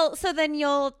 Well, so then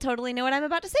you'll totally know what I'm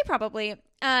about to say probably.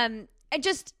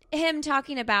 Just him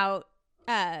talking about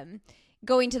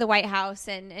going to the White House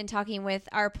and talking with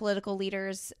our political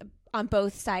leaders on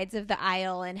both sides of the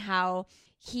aisle and how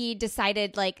he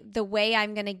decided like the way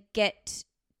I'm going to get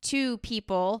to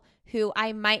people who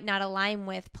I might not align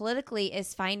with politically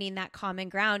is finding that common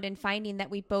ground and finding that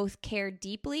we both care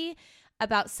deeply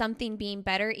about something being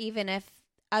better, even if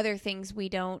other things we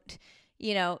don't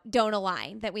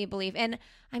align, that we believe. And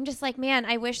I'm just like, man,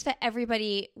 I wish that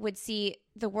everybody would see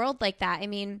the world like that. I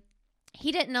mean,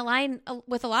 he didn't align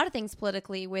with a lot of things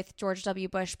politically with George W.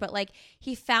 Bush, but like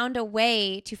he found a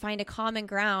way to find a common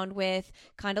ground with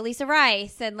Condoleezza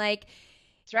Rice. And like,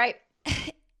 that's right.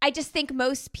 I just think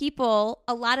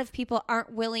a lot of people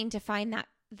aren't willing to find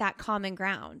that common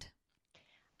ground.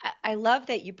 I love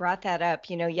that you brought that up.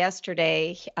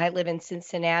 Yesterday, I live in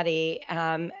Cincinnati.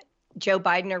 Joe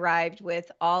Biden arrived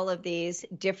with all of these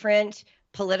different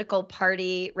political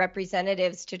party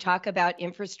representatives to talk about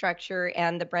infrastructure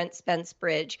and the Brent Spence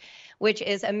Bridge, which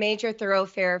is a major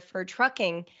thoroughfare for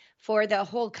trucking for the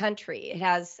whole country.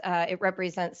 It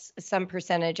represents some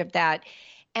percentage of that.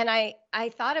 And I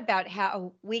thought about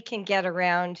how we can get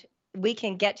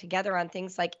together on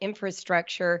things like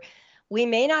infrastructure. We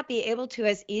may not be able to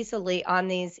as easily on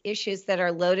these issues that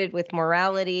are loaded with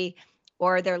morality,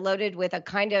 or they're loaded with a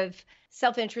kind of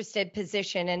self-interested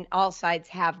position, and all sides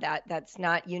have that. That's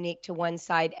not unique to one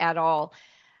side at all.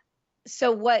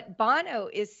 So what Bono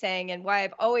is saying, and why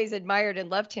I've always admired and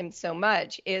loved him so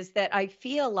much, is that I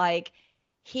feel like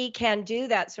he can do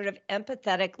that sort of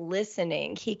empathetic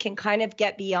listening. He can kind of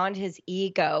get beyond his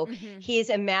ego.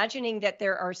 He's imagining that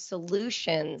there are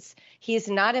solutions. He's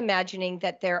not imagining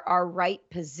that there are right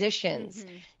positions.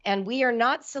 And we are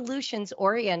not solutions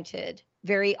oriented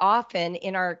very often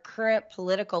in our current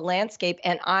political landscape.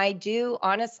 And I do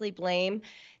honestly blame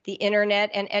the internet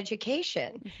and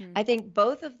education. I think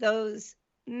both of those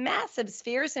massive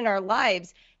spheres in our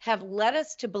lives have led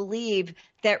us to believe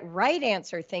that right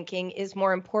answer thinking is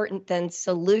more important than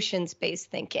solutions-based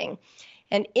thinking.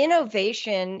 And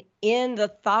innovation in the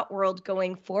thought world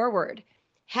going forward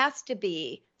has to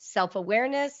be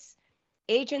self-awareness,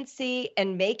 agency,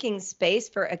 and making space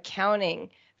for accounting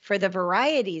for the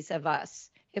varieties of us.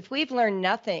 If we've learned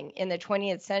nothing in the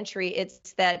 20th century,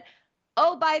 it's that,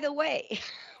 oh, by the way,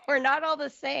 we're not all the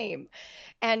same.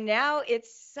 And now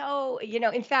it's so,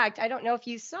 in fact, I don't know if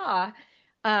you saw,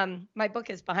 my book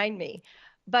is behind me,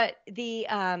 but the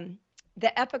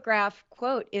epigraph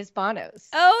quote is Bono's.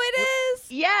 Oh, it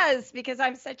is? Yes, because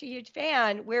I'm such a huge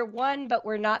fan. We're one, but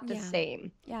we're not the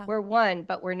same. Yeah. We're one,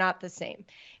 but we're not the same.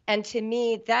 And to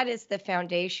me, that is the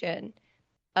foundation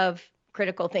of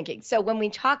critical thinking. So when we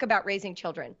talk about raising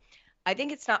children, I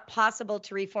think it's not possible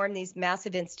to reform these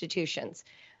massive institutions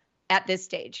at this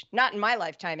stage, not in my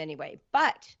lifetime anyway,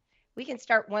 but we can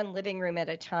start one living room at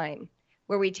a time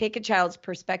where we take a child's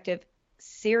perspective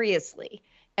seriously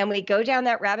and we go down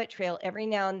that rabbit trail every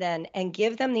now and then and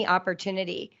give them the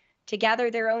opportunity to gather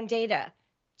their own data,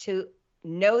 to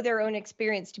know their own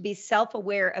experience, to be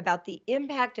self-aware about the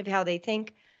impact of how they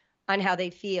think on how they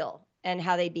feel and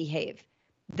how they behave.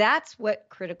 That's what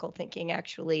critical thinking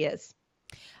actually is.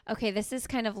 Okay, this is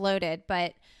kind of loaded,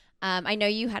 but I know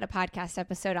you had a podcast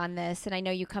episode on this, and I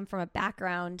know you come from a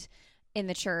background in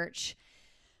the church,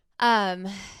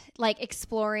 like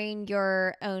exploring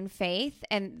your own faith.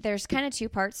 And there's kind of two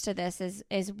parts to this.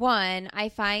 Is one, I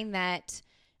find that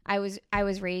I was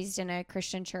raised in a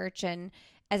Christian church, and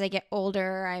as I get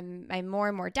older, I'm more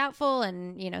and more doubtful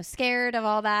and scared of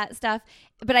all that stuff.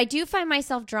 But I do find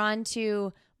myself drawn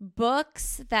to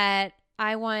books that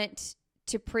I want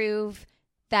to prove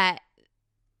that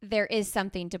there is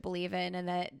something to believe in, and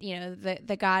that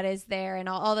the God is there, and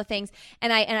all the things.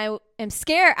 And I am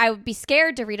scared. I would be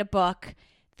scared to read a book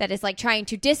that is like trying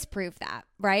to disprove that,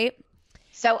 right?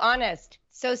 So honest,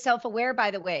 so self-aware,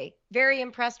 by the way. Very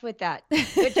impressed with that.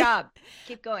 Good job.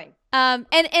 Keep going. And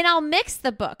I'll mix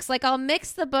the books. Like I'll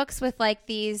mix the books with like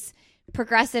these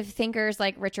progressive thinkers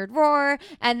like Richard Rohr,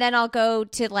 and then I'll go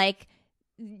to like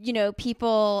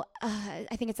people, I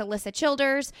think it's Alyssa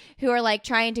Childers, who are like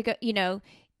trying to go,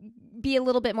 be a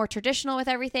little bit more traditional with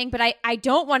everything. But I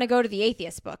don't want to go to the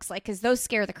atheist books, like, because those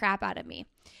scare the crap out of me.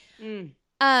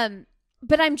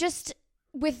 But I'm just,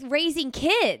 with raising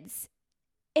kids,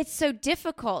 it's so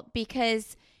difficult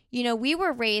because, we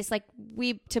were raised like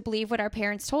to believe what our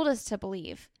parents told us to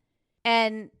believe.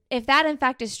 And if that in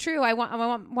fact is true, I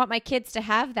want my kids to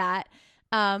have that.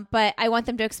 But I want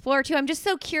them to explore too. I'm just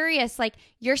so curious, like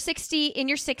you're in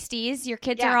your 60s, your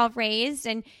kids are all raised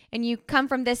and you come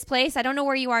from this place. I don't know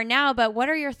where you are now, but what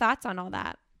are your thoughts on all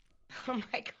that? Oh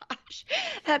my gosh,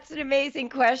 that's an amazing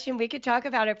question. We could talk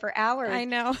about it for hours. I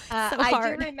know. So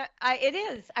hard. It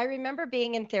is. I remember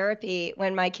being in therapy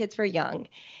when my kids were young,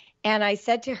 and I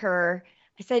said to her,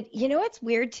 what's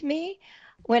weird to me?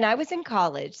 When I was in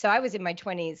college, so I was in my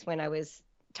 20s when I was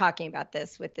talking about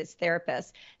this with this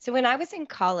therapist. So when I was in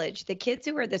college, the kids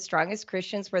who were the strongest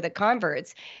Christians were the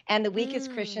converts, and the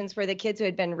weakest Christians were the kids who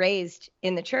had been raised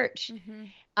in the church.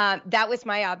 Mm-hmm. That was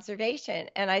my observation.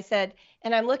 And I said,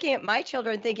 and I'm looking at my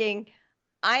children thinking,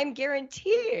 I'm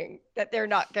guaranteeing that they're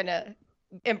not going to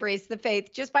embrace the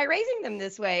faith just by raising them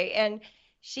this way. And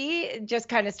she just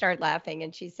kind of started laughing.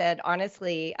 And she said,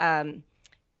 honestly,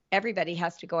 everybody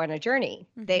has to go on a journey.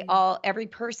 Mm-hmm. Every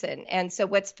person. And so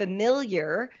what's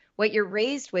familiar, what you're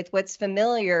raised with, what's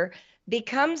familiar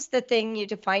becomes the thing you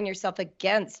define yourself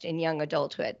against in young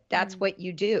adulthood. That's what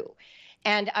you do.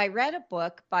 And I read a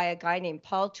book by a guy named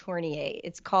Paul Tournier.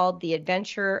 It's called The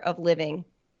Adventure of Living.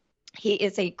 He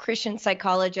is a Christian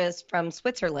psychologist from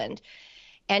Switzerland.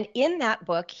 And in that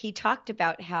book, he talked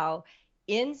about how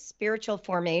in spiritual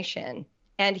formation,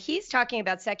 and he's talking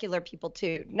about secular people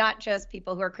too, not just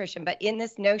people who are Christian, but in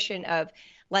this notion of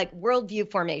like worldview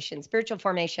formation, spiritual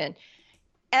formation,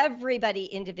 everybody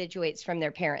individuates from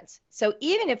their parents. So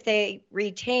even if they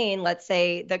retain, let's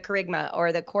say, the charisma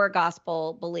or the core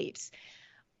gospel beliefs,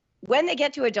 when they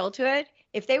get to adulthood,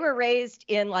 if they were raised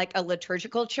in like a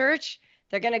liturgical church,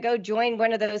 they're going to go join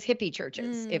one of those hippie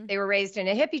churches. If they were raised in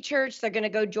a hippie church, they're going to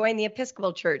go join the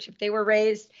Episcopal church. If they were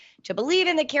raised to believe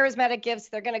in the charismatic gifts,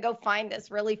 they're going to go find this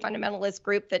really fundamentalist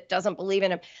group that doesn't believe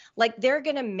in them. Like they're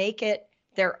going to make it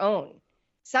their own.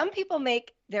 Some people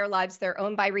make their lives their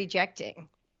own by rejecting,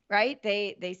 right?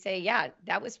 They say, yeah,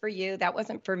 that was for you. That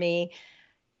wasn't for me.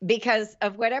 Because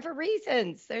of whatever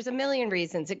reasons. There's a million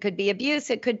reasons. It could be abuse.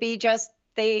 It could be just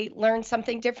they learned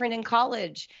something different in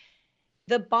college.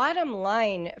 The bottom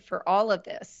line for all of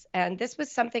this, and this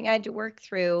was something I had to work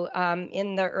through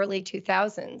in the early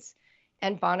 2000s,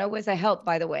 and Bono was a help,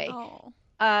 by the way, Oh.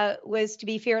 was to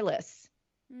be fearless.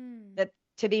 That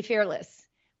to be fearless.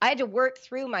 I had to work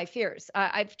through my fears.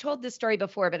 I've told this story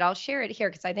before, but I'll share it here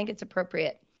because I think it's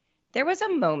appropriate. There was a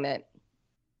moment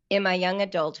in my young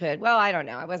adulthood. Well, I don't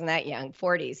know. I wasn't that young.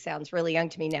 40s sounds really young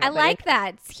to me now. I like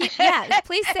that. Yeah,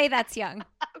 please say that's young.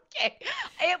 Okay.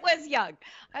 It was young.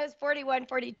 I was 41,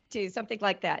 42, something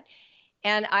like that.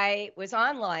 And I was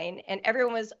online and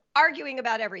everyone was arguing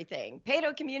about everything.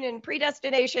 Paedo communion,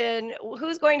 predestination,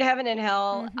 who's going to heaven and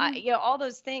hell, all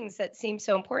those things that seem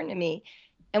so important to me.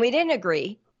 And we didn't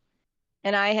agree.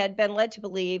 And I had been led to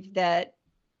believe that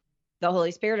the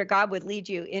Holy Spirit or God would lead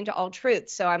you into all truth.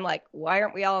 So I'm like, why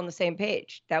aren't we all on the same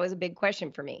page? That was a big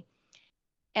question for me.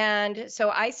 And so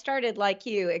I started, like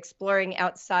you, exploring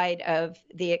outside of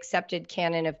the accepted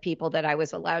canon of people that I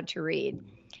was allowed to read,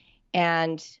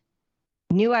 and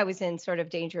knew I was in sort of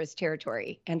dangerous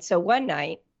territory. And so one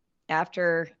night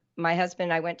after my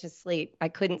husband and I went to sleep, I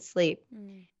couldn't sleep.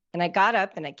 And I got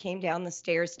up and I came down the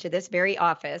stairs to this very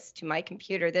office, to my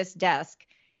computer, this desk,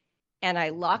 and I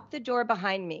locked the door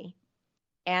behind me.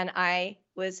 And I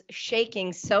was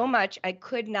shaking so much I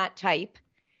could not type.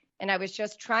 And I was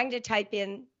just trying to type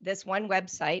in this one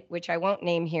website, which I won't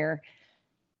name here.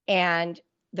 And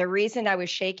the reason I was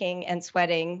shaking and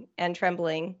sweating and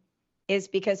trembling is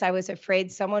because I was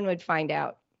afraid someone would find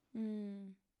out.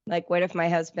 Like, what if my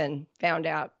husband found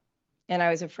out? And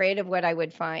I was afraid of what I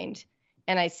would find.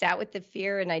 And I sat with the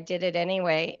fear and I did it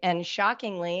anyway. And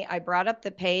shockingly, I brought up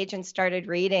the page and started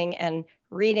reading, and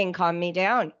reading calmed me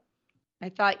down. I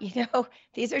thought,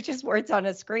 these are just words on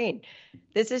a screen.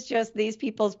 This is just these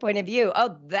people's point of view.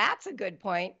 Oh, that's a good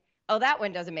point. Oh, that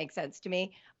one doesn't make sense to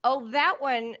me. Oh, that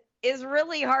one is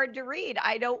really hard to read.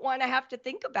 I don't want to have to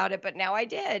think about it, but now I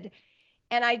did.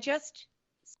 And I just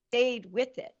stayed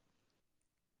with it.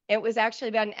 It was actually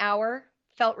about an hour,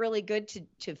 felt really good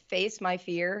to face my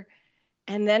fear.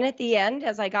 And then at the end,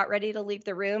 as I got ready to leave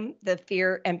the room, the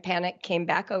fear and panic came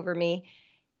back over me.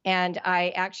 And I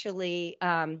actually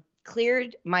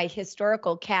cleared my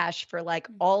historical cache for like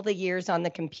all the years on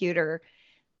the computer.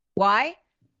 Why?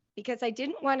 Because I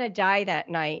didn't want to die that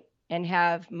night and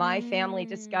have my family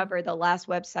discover the last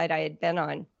website I had been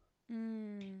on.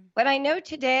 What I know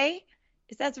today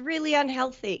is that's really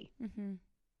unhealthy.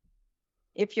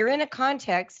 If you're in a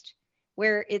context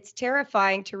where it's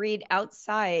terrifying to read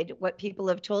outside what people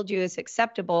have told you is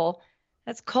acceptable,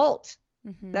 that's cult.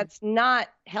 That's not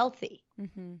healthy.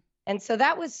 And so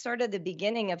that was sort of the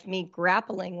beginning of me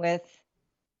grappling with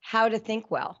how to think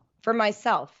well for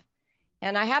myself.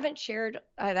 And I haven't shared,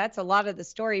 that's a lot of the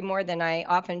story, more than I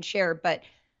often share, but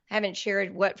I haven't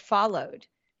shared what followed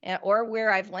or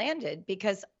where I've landed,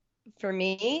 because for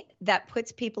me, that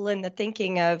puts people in the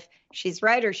thinking of she's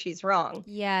right or she's wrong.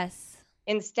 Yes.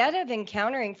 Instead of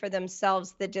encountering for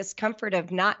themselves the discomfort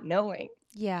of not knowing.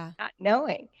 Yeah. Not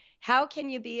knowing. How can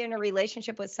you be in a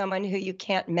relationship with someone who you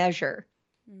can't measure?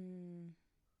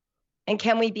 And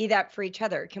can we be that for each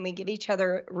other? Can we give each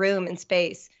other room and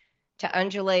space to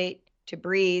undulate, to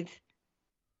breathe,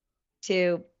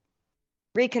 to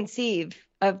reconceive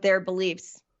of their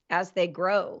beliefs as they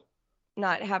grow,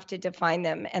 not have to define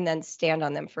them and then stand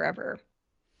on them forever?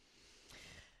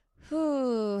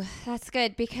 Ooh, that's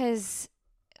good, because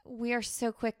we are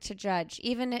so quick to judge,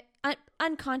 even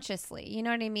unconsciously. You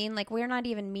know what I mean? Like, we're not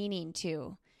even meaning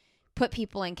to put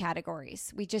people in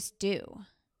categories. We just do.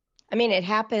 I mean, it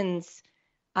happens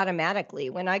automatically.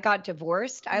 When I got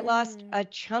divorced, I lost a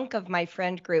chunk of my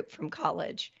friend group from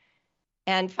college.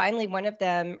 And finally, one of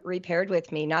them repaired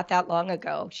with me not that long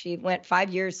ago. She went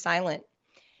 5 years silent.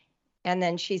 And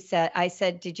then I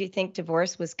said, did you think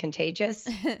divorce was contagious?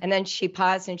 And then she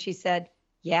paused and she said,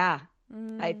 yeah,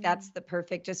 that's the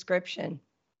perfect description.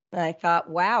 And I thought,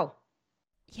 wow.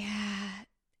 Yeah.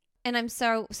 And I'm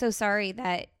so sorry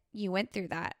that you went through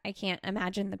that. I can't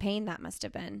imagine the pain that must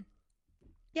have been.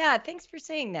 Yeah, thanks for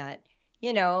saying that.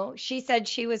 She said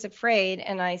she was afraid.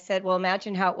 And I said, well,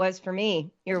 imagine how it was for me.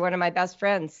 You're one of my best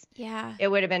friends. Yeah. It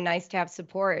would have been nice to have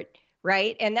support.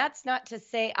 Right. And that's not to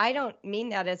say, I don't mean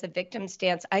that as a victim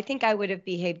stance. I think I would have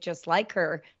behaved just like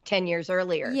her 10 years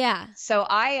earlier. Yeah. So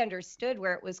I understood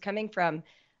where it was coming from.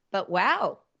 But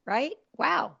wow. Right.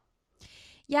 Wow.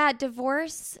 Yeah.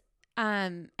 Divorce.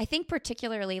 I think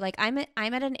particularly, like, I'm at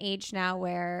an age now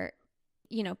where,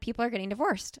 people are getting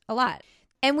divorced a lot.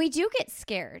 And we do get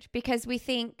scared because we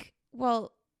think,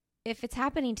 well, if it's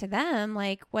happening to them,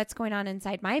 like, what's going on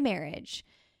inside my marriage?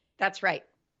 That's right.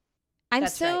 I'm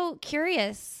so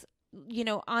curious,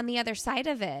 on the other side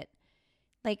of it,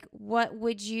 like, what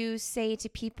would you say to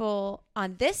people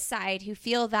on this side who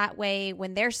feel that way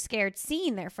when they're scared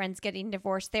seeing their friends getting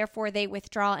divorced, therefore they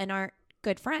withdraw and aren't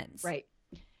good friends. Right.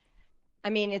 I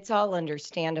mean, it's all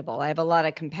understandable. I have a lot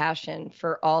of compassion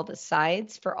for all the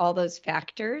sides, for all those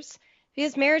factors,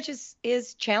 because marriage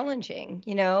is challenging,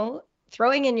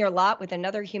 throwing in your lot with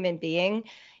another human being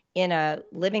in a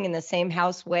living in the same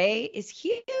house way is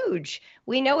huge.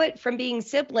 We know it from being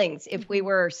siblings, if we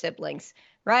were siblings,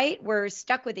 right? We're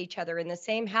stuck with each other in the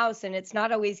same house, and it's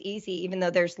not always easy, even though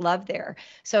there's love there.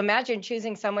 So imagine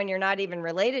choosing someone you're not even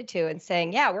related to and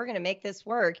saying, yeah, we're going to make this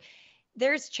work.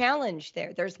 There's challenge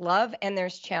there. There's love and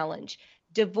there's challenge.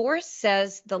 Divorce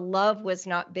says the love was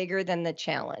not bigger than the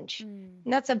challenge. And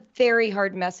that's a very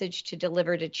hard message to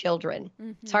deliver to children.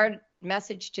 It's a hard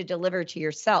message to deliver to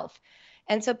yourself.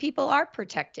 And so people are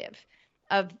protective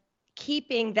of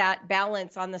keeping that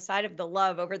balance on the side of the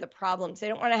love over the problems. They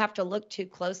don't want to have to look too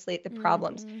closely at the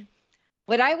problems.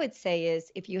 What I would say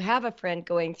is, if you have a friend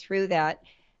going through that,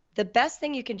 the best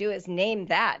thing you can do is name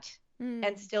that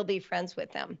and still be friends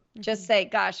with them. Just say,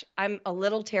 gosh, I'm a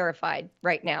little terrified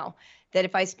right now that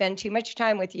if I spend too much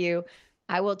time with you,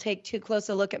 I will take too close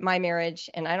a look at my marriage,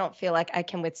 and I don't feel like I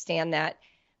can withstand that,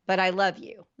 but I love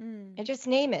you. And just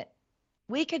name it.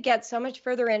 We could get so much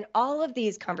further in all of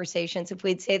these conversations if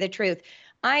we'd say the truth.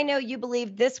 I know you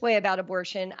believe this way about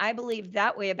abortion. I believe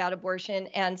that way about abortion.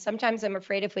 And sometimes I'm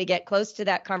afraid if we get close to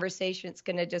that conversation, it's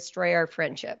going to destroy our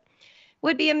friendship. It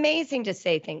would be amazing to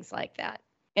say things like that.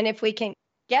 And if we can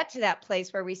get to that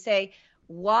place where we say,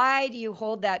 why do you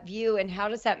hold that view, and how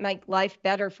does that make life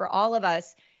better for all of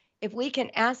us? If we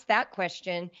can ask that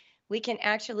question, we can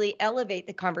actually elevate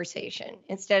the conversation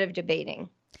instead of debating.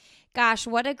 Gosh,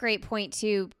 what a great point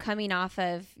too, coming off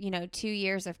of, 2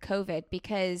 years of COVID,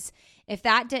 because if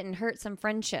that didn't hurt some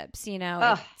friendships,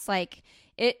 it's like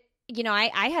it,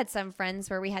 I had some friends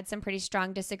where we had some pretty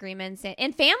strong disagreements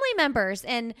and family members,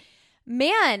 and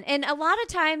man, and a lot of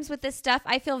times with this stuff,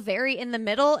 I feel very in the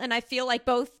middle, and I feel like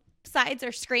both sides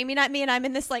are screaming at me, and I'm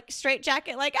in this like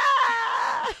straitjacket, like,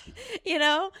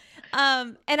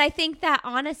 and I think that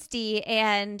honesty,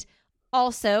 and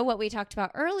also what we talked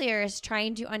about earlier, is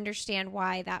trying to understand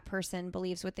why that person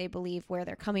believes what they believe, where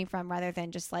they're coming from, rather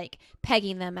than just like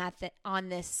pegging them on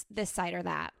this side or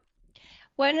that.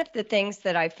 One of the things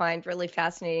that I find really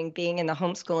fascinating being in the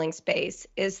homeschooling space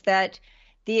is that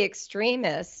the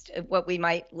extremist, what we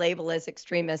might label as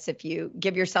extremists, if you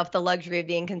give yourself the luxury of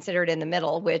being considered in the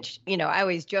middle, which, I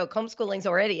always joke, homeschooling's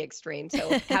already extreme.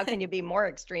 So how can you be more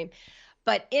extreme?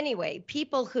 But anyway,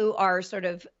 people who are sort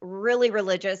of really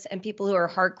religious and people who are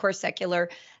hardcore secular,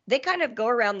 they kind of go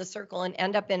around the circle and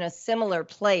end up in a similar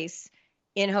place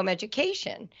in home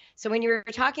education. So when you were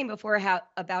talking before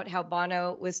about how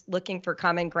Bono was looking for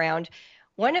common ground,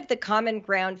 one of the common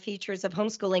ground features of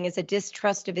homeschooling is a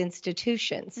distrust of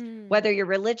institutions, whether you're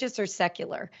religious or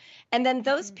secular. And then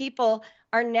those people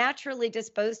are naturally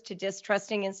disposed to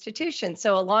distrusting institutions.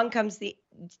 So along comes the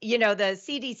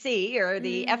CDC or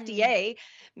the FDA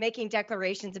making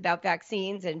declarations about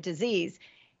vaccines and disease.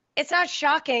 It's not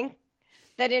shocking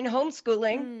that in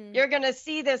homeschooling, you're going to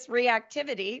see this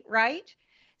reactivity, right?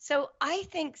 So I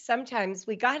think sometimes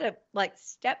we got to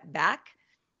step back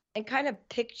and kind of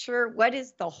picture what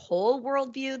is the whole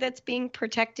worldview that's being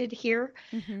protected here.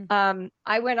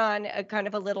 I went on a kind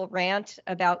of a little rant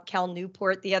about Cal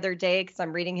Newport the other day because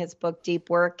I'm reading his book, Deep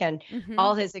Work, and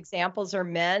all his examples are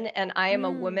men. And I am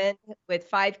a woman with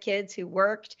 5 kids who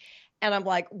worked. And I'm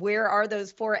like, where are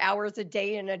those 4 hours a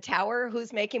day in a tower?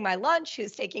 Who's making my lunch?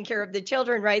 Who's taking care of the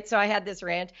children, right? So I had this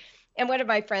rant. And one of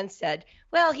my friends said,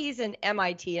 well, he's an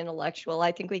MIT intellectual.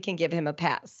 I think we can give him a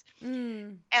pass.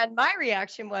 And my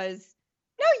reaction was,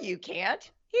 no, you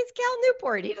can't. He's Cal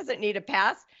Newport. He doesn't need a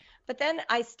pass. But then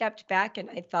I stepped back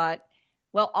and I thought,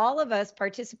 well, all of us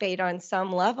participate on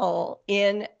some level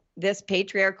in this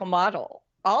patriarchal model,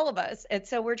 all of us. And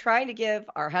so we're trying to give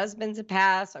our husbands a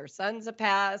pass, our sons a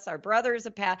pass, our brothers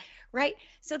a pass, right?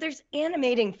 So there's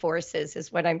animating forces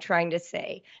is what I'm trying to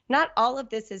say. Not all of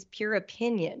this is pure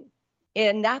opinion.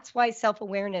 And that's why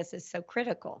self-awareness is so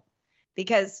critical,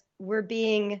 because we're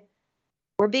being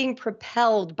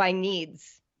propelled by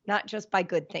needs, not just by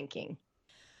good thinking.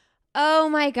 Oh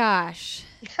my gosh.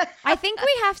 I think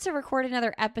we have to record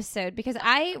another episode because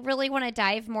I really want to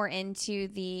dive more into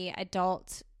the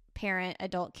adult parent,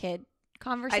 adult kid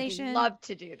conversation. I'd love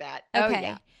to do that.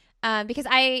 Okay. Oh, yeah. Because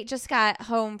I just got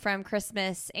home from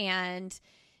Christmas and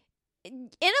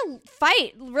in a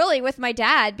fight really with my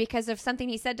dad because of something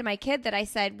he said to my kid that I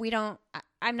said,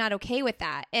 I'm not okay with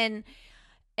that. And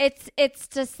it's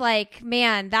just like,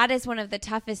 man, that is one of the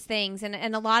toughest things.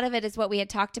 And a lot of it is what we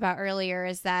had talked about earlier,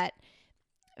 is that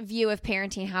view of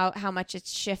parenting, how much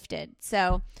it's shifted.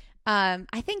 So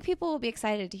I think people will be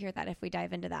excited to hear that if we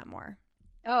dive into that more.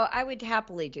 Oh, I would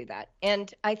happily do that.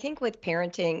 And I think with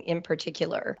parenting in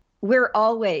particular, we're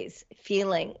always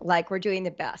feeling like we're doing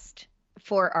the best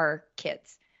for our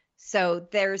kids. So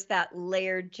there's that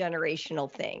layered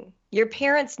generational thing. Your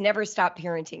parents never stop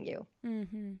parenting you.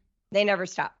 Mm-hmm. They never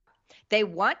stop. They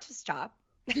want to stop,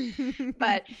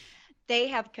 but they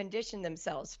have conditioned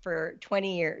themselves for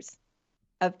 20 years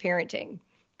of parenting.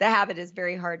 The habit is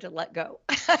very hard to let go.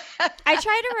 I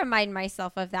try to remind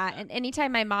myself of that. And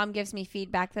anytime my mom gives me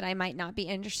feedback that I might not be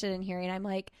interested in hearing, I'm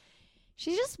like,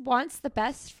 she just wants the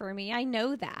best for me. I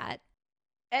know that.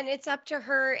 And it's up to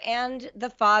her and the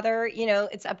father,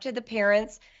 it's up to the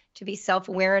parents to be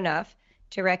self-aware enough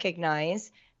to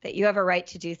recognize that you have a right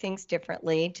to do things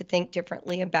differently, to think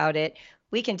differently about it.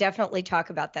 We can definitely talk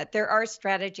about that. There are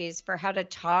strategies for how to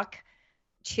talk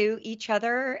to each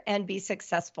other and be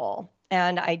successful.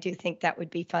 And I do think that would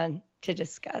be fun to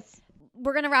discuss.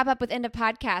 We're going to wrap up with end of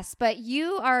podcast, but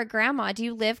you are a grandma. Do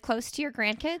you live close to your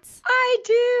grandkids? I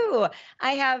do.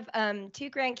 I have 2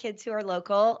 grandkids who are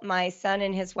local. My son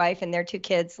and his wife and their 2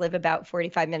 kids live about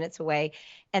 45 minutes away.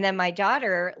 And then my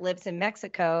daughter lives in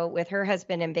Mexico with her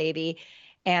husband and baby.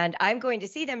 And I'm going to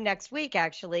see them next week,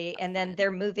 actually. And then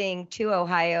they're moving to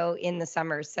Ohio in the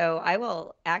summer. So I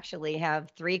will actually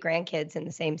have 3 grandkids in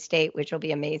the same state, which will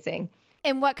be amazing.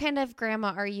 And what kind of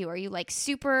grandma are you? Are you like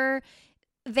super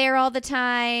there all the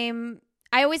time?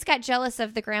 I always got jealous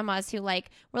of the grandmas who were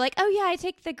like, oh yeah, I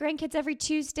take the grandkids every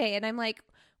Tuesday. And I'm like,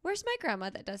 where's my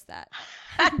grandma that does that?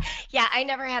 Yeah, I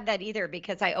never had that either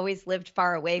because I always lived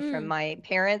far away from my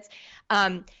parents.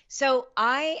 So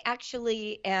I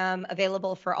actually am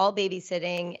available for all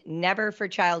babysitting, never for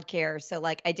childcare. So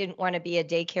I didn't want to be a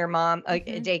daycare mom, a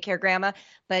daycare grandma,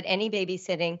 but any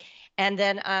babysitting. And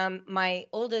then my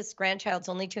oldest grandchild's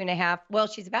only 2.5. Well,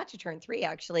 she's about to turn 3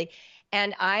 actually.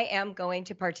 And I am going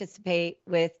to participate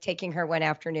with taking her one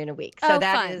afternoon a week. So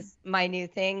that is my new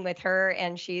thing with her.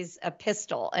 And she's a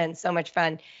pistol and so much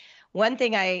fun. One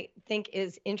thing I think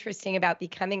is interesting about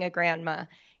becoming a grandma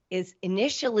is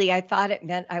initially I thought it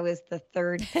meant I was the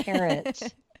 3rd parent.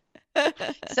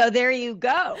 So there you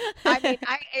go. I mean,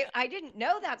 I didn't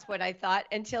know that's what I thought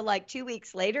until 2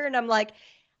 weeks later. And I'm like,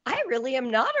 I really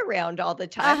am not around all the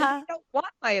time. I don't want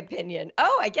my opinion.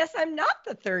 Oh, I guess I'm not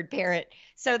the 3rd parent.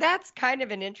 So that's kind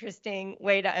of an interesting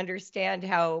way to understand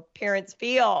how parents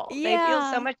feel. Yeah. They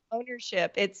feel so much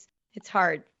ownership. It's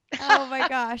hard. Oh my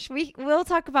gosh. We'll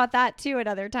talk about that too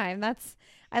another time.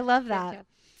 I love that.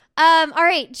 All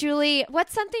right, Julie,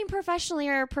 what's something professionally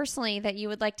or personally that you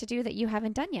would like to do that you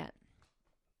haven't done yet?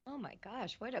 Oh my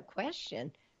gosh, what a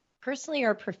question. Personally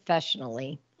or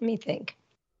professionally? Let me think.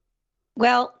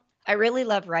 Well, I really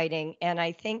love writing, and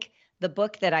I think the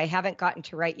book that I haven't gotten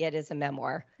to write yet is a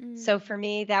memoir. So for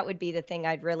me, that would be the thing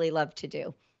I'd really love to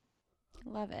do.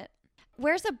 Love it.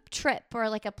 Where's a trip or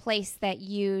a place that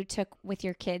you took with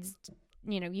your kids,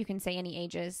 you can say any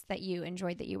ages, that you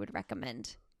enjoyed that you would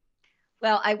recommend?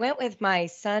 Well, I went with my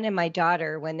son and my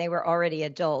daughter when they were already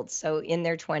adults, so in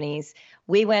their 20s.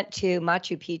 We went to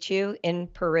Machu Picchu in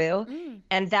Peru,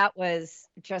 and that was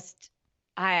just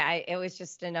it was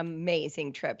just an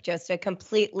amazing trip, just a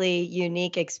completely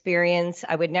unique experience.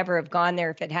 I would never have gone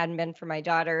there if it hadn't been for my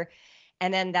daughter.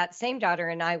 And then that same daughter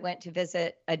and I went to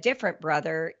visit a different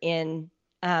brother in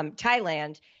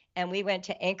Thailand, and we went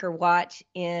to Angkor Wat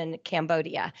in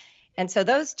Cambodia. And so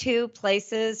those 2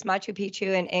 places, Machu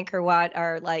Picchu and Angkor Wat,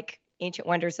 are like ancient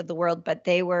wonders of the world, but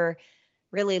they were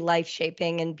really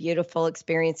life-shaping and beautiful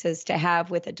experiences to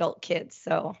have with adult kids.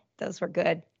 So those were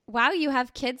good. Wow, you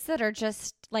have kids that are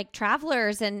just like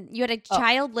travelers, and you had a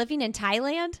child living in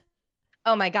Thailand?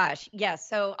 Oh my gosh. Yes.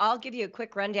 So I'll give you a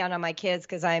quick rundown on my kids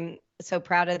because I'm so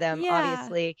proud of them,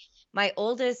 obviously. My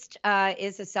oldest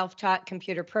is a self-taught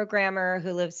computer programmer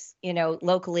who lives,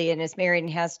 locally and is married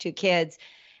and has 2 kids.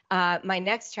 My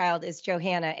next child is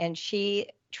Johanna, and she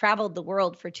traveled the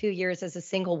world for 2 years as a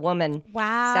single woman.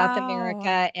 Wow. South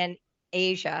America and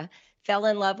Asia. Fell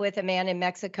in love with a man in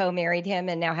Mexico, married him,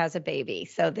 and now has a baby.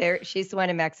 So she's the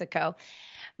one in Mexico.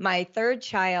 My 3rd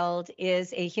child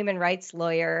is a human rights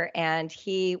lawyer, and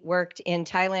he worked in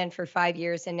Thailand for 5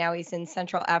 years, and now he's in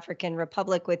Central African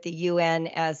Republic with the UN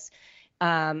as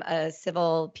a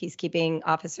civil peacekeeping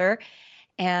officer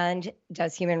and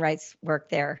does human rights work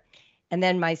there. And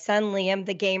then my son, Liam,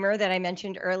 the gamer that I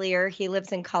mentioned earlier, he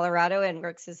lives in Colorado and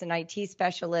works as an IT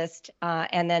specialist.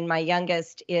 And then my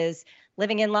youngest is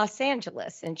living in Los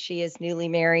Angeles, and she is newly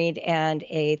married and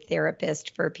a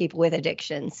therapist for people with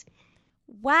addictions.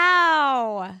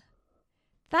 Wow.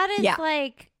 That is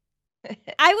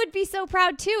I would be so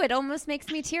proud too. It almost makes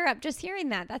me tear up just hearing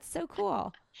that. That's so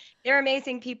cool. They're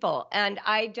amazing people. And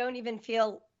I don't even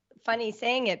feel funny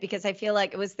saying it because I feel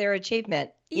like it was their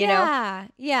achievement, you know?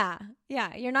 Yeah.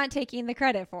 You're not taking the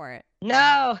credit for it.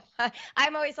 No,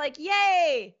 I'm always like,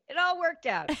 yay, it all worked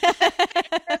out.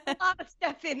 There's a lot of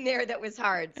stuff in there that was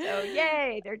hard. So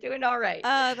yay, they're doing all right.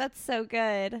 Oh, that's so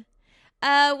good.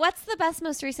 What's the best,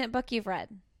 most recent book you've read?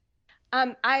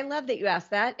 I love that you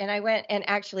asked that, and I went and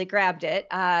actually grabbed it.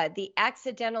 The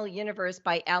Accidental Universe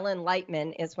by Alan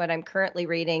Lightman is what I'm currently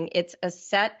reading. It's a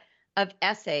set of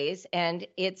essays, and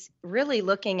it's really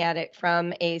looking at it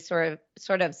from a sort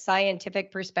of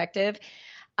scientific perspective.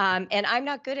 And I'm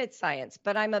not good at science,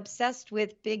 but I'm obsessed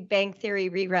with Big Bang Theory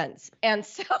reruns. And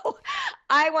so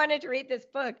I wanted to read this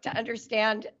book to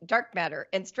understand dark matter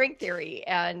and string theory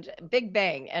and Big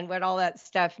Bang and what all that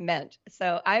stuff meant.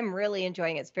 So I'm really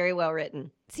enjoying it. It's very well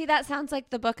written. See, that sounds like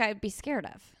the book I'd be scared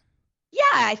of. Yeah,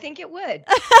 I think it would.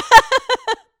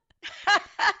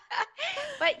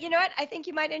 But you know what? I think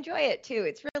you might enjoy it too.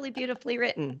 It's really beautifully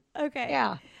written. Okay.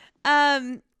 Yeah.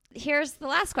 Here's the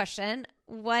last question.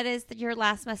 What is your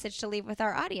last message to leave with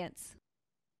our audience?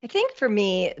 I think for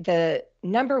me, the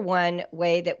number one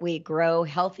way that we grow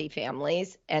healthy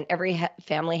families, and every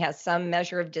family has some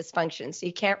measure of dysfunction, so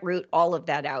you can't root all of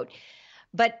that out,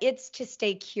 but it's to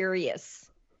stay curious.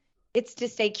 It's to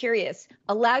stay curious.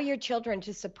 Allow your children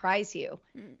to surprise you.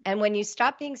 And when you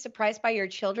stop being surprised by your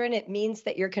children, it means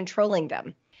that you're controlling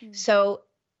them. So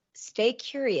stay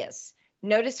curious.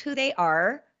 Notice who they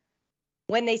are.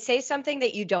 When they say something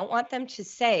that you don't want them to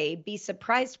say, be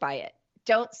surprised by it.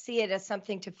 Don't see it as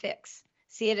something to fix.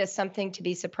 See it as something to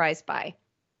be surprised by.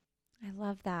 I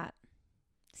love that.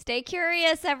 Stay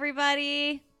curious,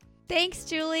 everybody. Thanks,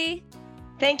 Julie.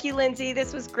 Thank you, Lindsay.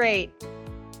 This was great.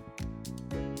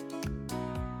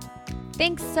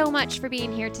 Thanks so much for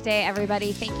being here today,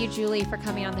 everybody. Thank you, Julie, for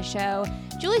coming on the show.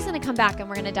 Julie's going to come back and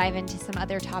we're going to dive into some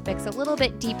other topics a little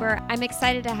bit deeper. I'm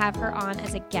excited to have her on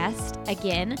as a guest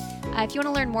again. If you want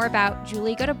to learn more about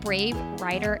Julie, go to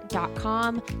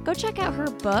bravewriter.com. Go check out her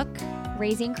book,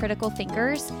 Raising Critical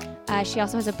Thinkers. She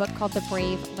also has a book called The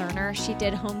Brave Learner. She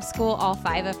did homeschool all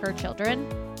 5 of her children.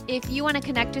 If you want to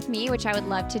connect with me, which I would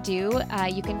love to do,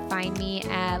 you can find me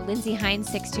at Lindsay Hein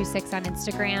 626 on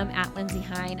Instagram, at Lindsay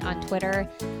Hein on Twitter.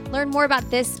 Learn more about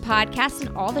this podcast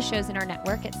and all the shows in our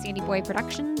network at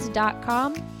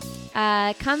sandyboyproductions.com.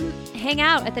 Come hang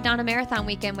out at the Donna Marathon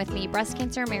weekend with me,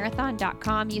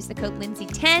 breastcancermarathon.com. Use the code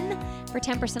Lindsay10 for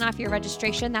 10% off your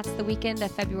registration. That's the weekend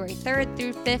of February 3rd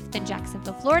through 5th in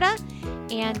Jacksonville, Florida.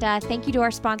 And thank you to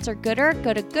our sponsor, Gooder.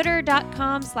 Go to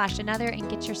gooder.com/another and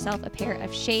get yourself a pair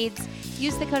of shades.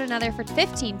 Use the code another for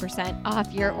 15%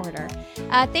 off your order.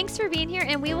 Thanks for being here,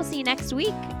 and we will see you next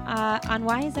week on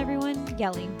Why Is Everyone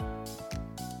Yelling?